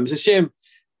 And it's a shame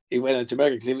he went out to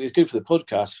America because it was good for the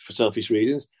podcast for selfish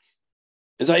reasons.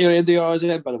 Is that your NDRs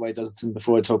again, by the way, Dustin,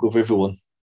 before I talk over everyone?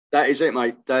 That is it,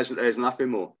 mate. There's nothing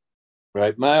more.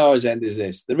 Right, my hour's end is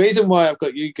this. The reason why I've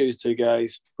got you two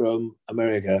guys from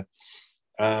America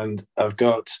and I've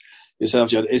got yourself,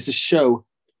 John, is to show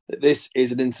that this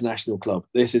is an international club.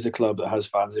 This is a club that has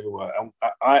fans everywhere.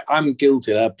 I'm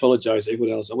guilty. I apologise to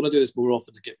everyone else. I want to do this more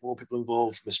often to get more people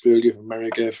involved from Australia, from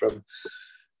America, from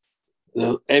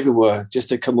everywhere, just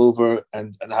to come over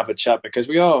and have a chat, because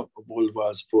we are a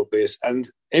worldwide support base and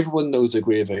everyone knows the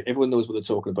gravy. Everyone knows what they're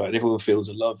talking about and everyone feels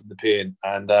the love and the pain.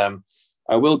 And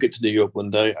I will get to New York one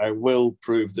day. I will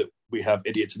prove that we have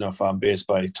idiots in our fan base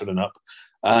by turning up.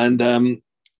 And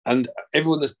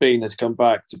everyone that's been has come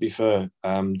back, to be fair,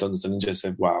 Dunstan, and just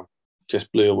said, wow,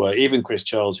 just blew away. Even Chris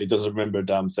Charles, who doesn't remember a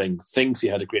damn thing, thinks he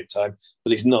had a great time,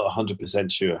 but he's not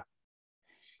 100% sure.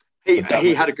 He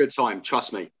had a good time,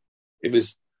 trust me. It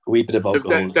was a wee bit of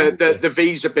alcohol. The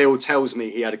visa bill tells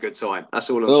me he had a good time. That's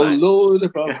all I'm saying. Lord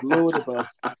above.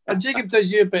 And Jacob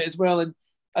does you a bit as well.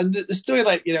 And the story,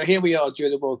 like, you know, here we are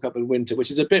during the World Cup in winter,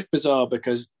 which is a bit bizarre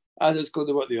because as I was going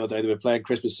to work the other day, they were playing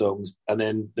Christmas songs and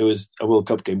then there was a World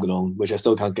Cup game going on, which I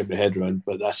still can't get my head around,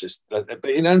 but that's just, but,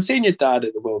 you know, and seeing your dad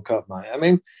at the World Cup, mate, I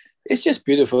mean, it's just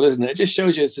beautiful, isn't it? It just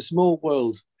shows you it's a small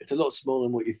world. It's a lot smaller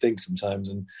than what you think sometimes.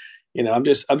 And, you know, I'm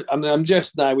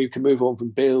just now, we can move on from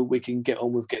Bill, we can get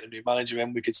on with getting a new manager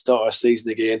in, we could start our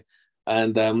season again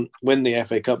and win the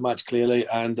FA Cup match clearly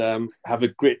and have a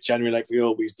great January like we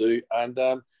always do and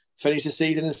finish the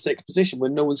season in second position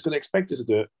when no one's going to expect us to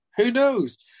do it. Who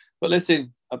knows? But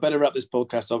listen, I better wrap this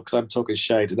podcast up because I'm talking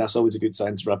shite and that's always a good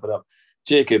sign to wrap it up.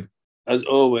 Jacob, as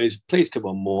always, please come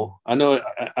on more. I know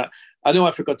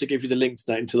I forgot to give you the link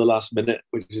tonight until the last minute,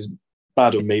 which is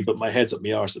bad on me, but my head's up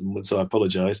my arse at the moment, so I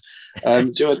apologise.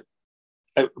 Joe,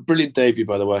 brilliant debut,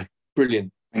 by the way.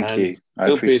 Brilliant. Thank you. I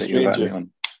appreciate you having me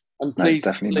on. And please,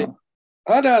 definitely not.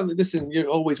 I know, listen, you're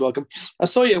always welcome. I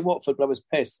saw you at Watford, but I was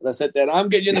pissed. And I said, then I'm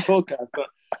getting you in the podcast, but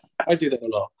I do that a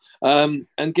lot.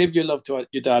 And give your love to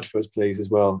your dad for us, please, as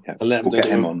well. Yeah, and let we'll get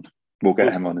him on. We'll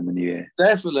get him on in the new year.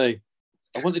 Definitely.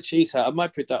 I want the cheese hat. I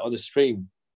might put that on the stream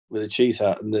with the cheese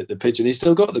hat and the pigeon. He's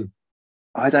still got them.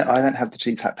 I don't have the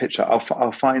cheese hat picture.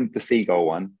 I'll find the seagull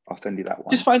one. I'll send you that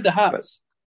one. Just find the hats.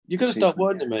 You've got to start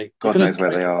wearing them, mate. God knows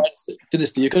where they are.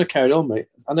 Dynasty, you've got to carry it on, mate.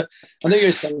 I know you're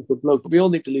a sensible bloke, but we all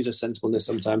need to lose our sensibleness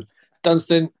sometimes.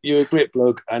 Dunstan, you're a great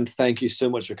bloke, and thank you so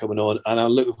much for coming on. And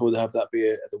I'm looking forward to have that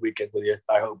beer at the weekend with you,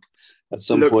 I hope, at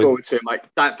some point. Look forward to it, mate.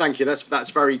 Thank you. That's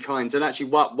very kind. And actually,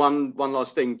 one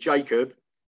last thing, Jacob,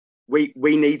 we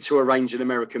need to arrange an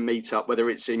American meetup, whether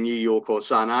it's in New York or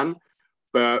San An.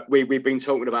 But we've been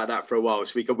talking about that for a while,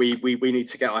 so we need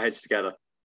to get our heads together.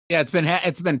 Yeah,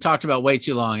 it's been talked about way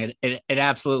too long. It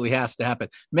absolutely has to happen.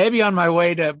 Maybe on my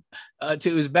way to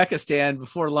Uzbekistan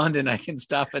before London, I can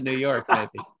stop in New York.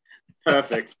 Maybe.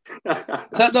 Perfect.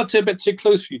 Is that not a bit too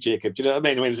close for you, Jacob? Do you know what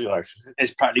I mean?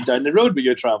 It's practically down the road, but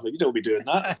you're traveling. You don't be doing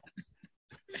that.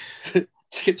 To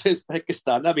get to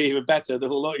Uzbekistan, that'd be even better. The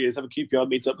whole lot of you have a QPR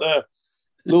meet up there.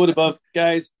 Lord above,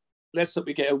 guys. Let's hope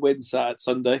we get a win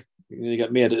Sunday. You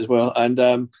got me at it as well,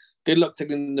 and good luck to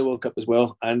England in the World Cup as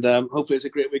well. And hopefully it's a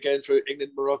great weekend for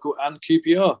England, Morocco, and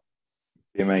QPR.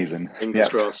 Be amazing. Fingers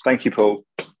crossed. Thank you, Paul.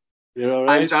 You're all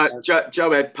right. And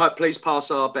Joed, please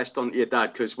pass our best on to your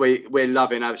dad because we're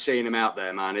loving seeing him out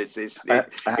there, man.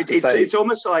 It's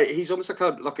almost like he's almost like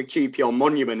a QPR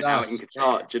monument out in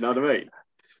Qatar. Do you know what I mean?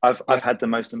 I've had the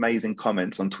most amazing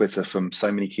comments on Twitter from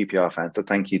so many QPR fans. So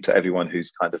thank you to everyone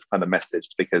who's kind of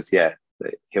messaged because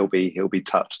he'll be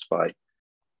touched by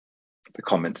the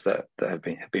comments that have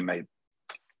been made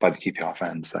by the QPR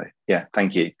fans. So yeah,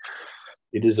 thank you.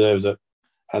 He deserves it.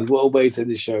 And what a way to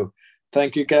end the show.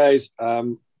 Thank you guys.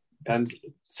 And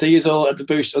see you all at the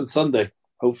Boost on Sunday.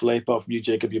 Hopefully, apart from you,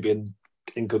 Jacob, you'll be in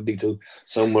incognito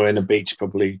somewhere in a beach,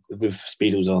 probably with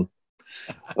Speedos on.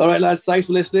 All right, lads. Thanks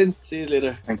for listening. See you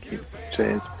later. Thank you.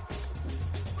 Cheers.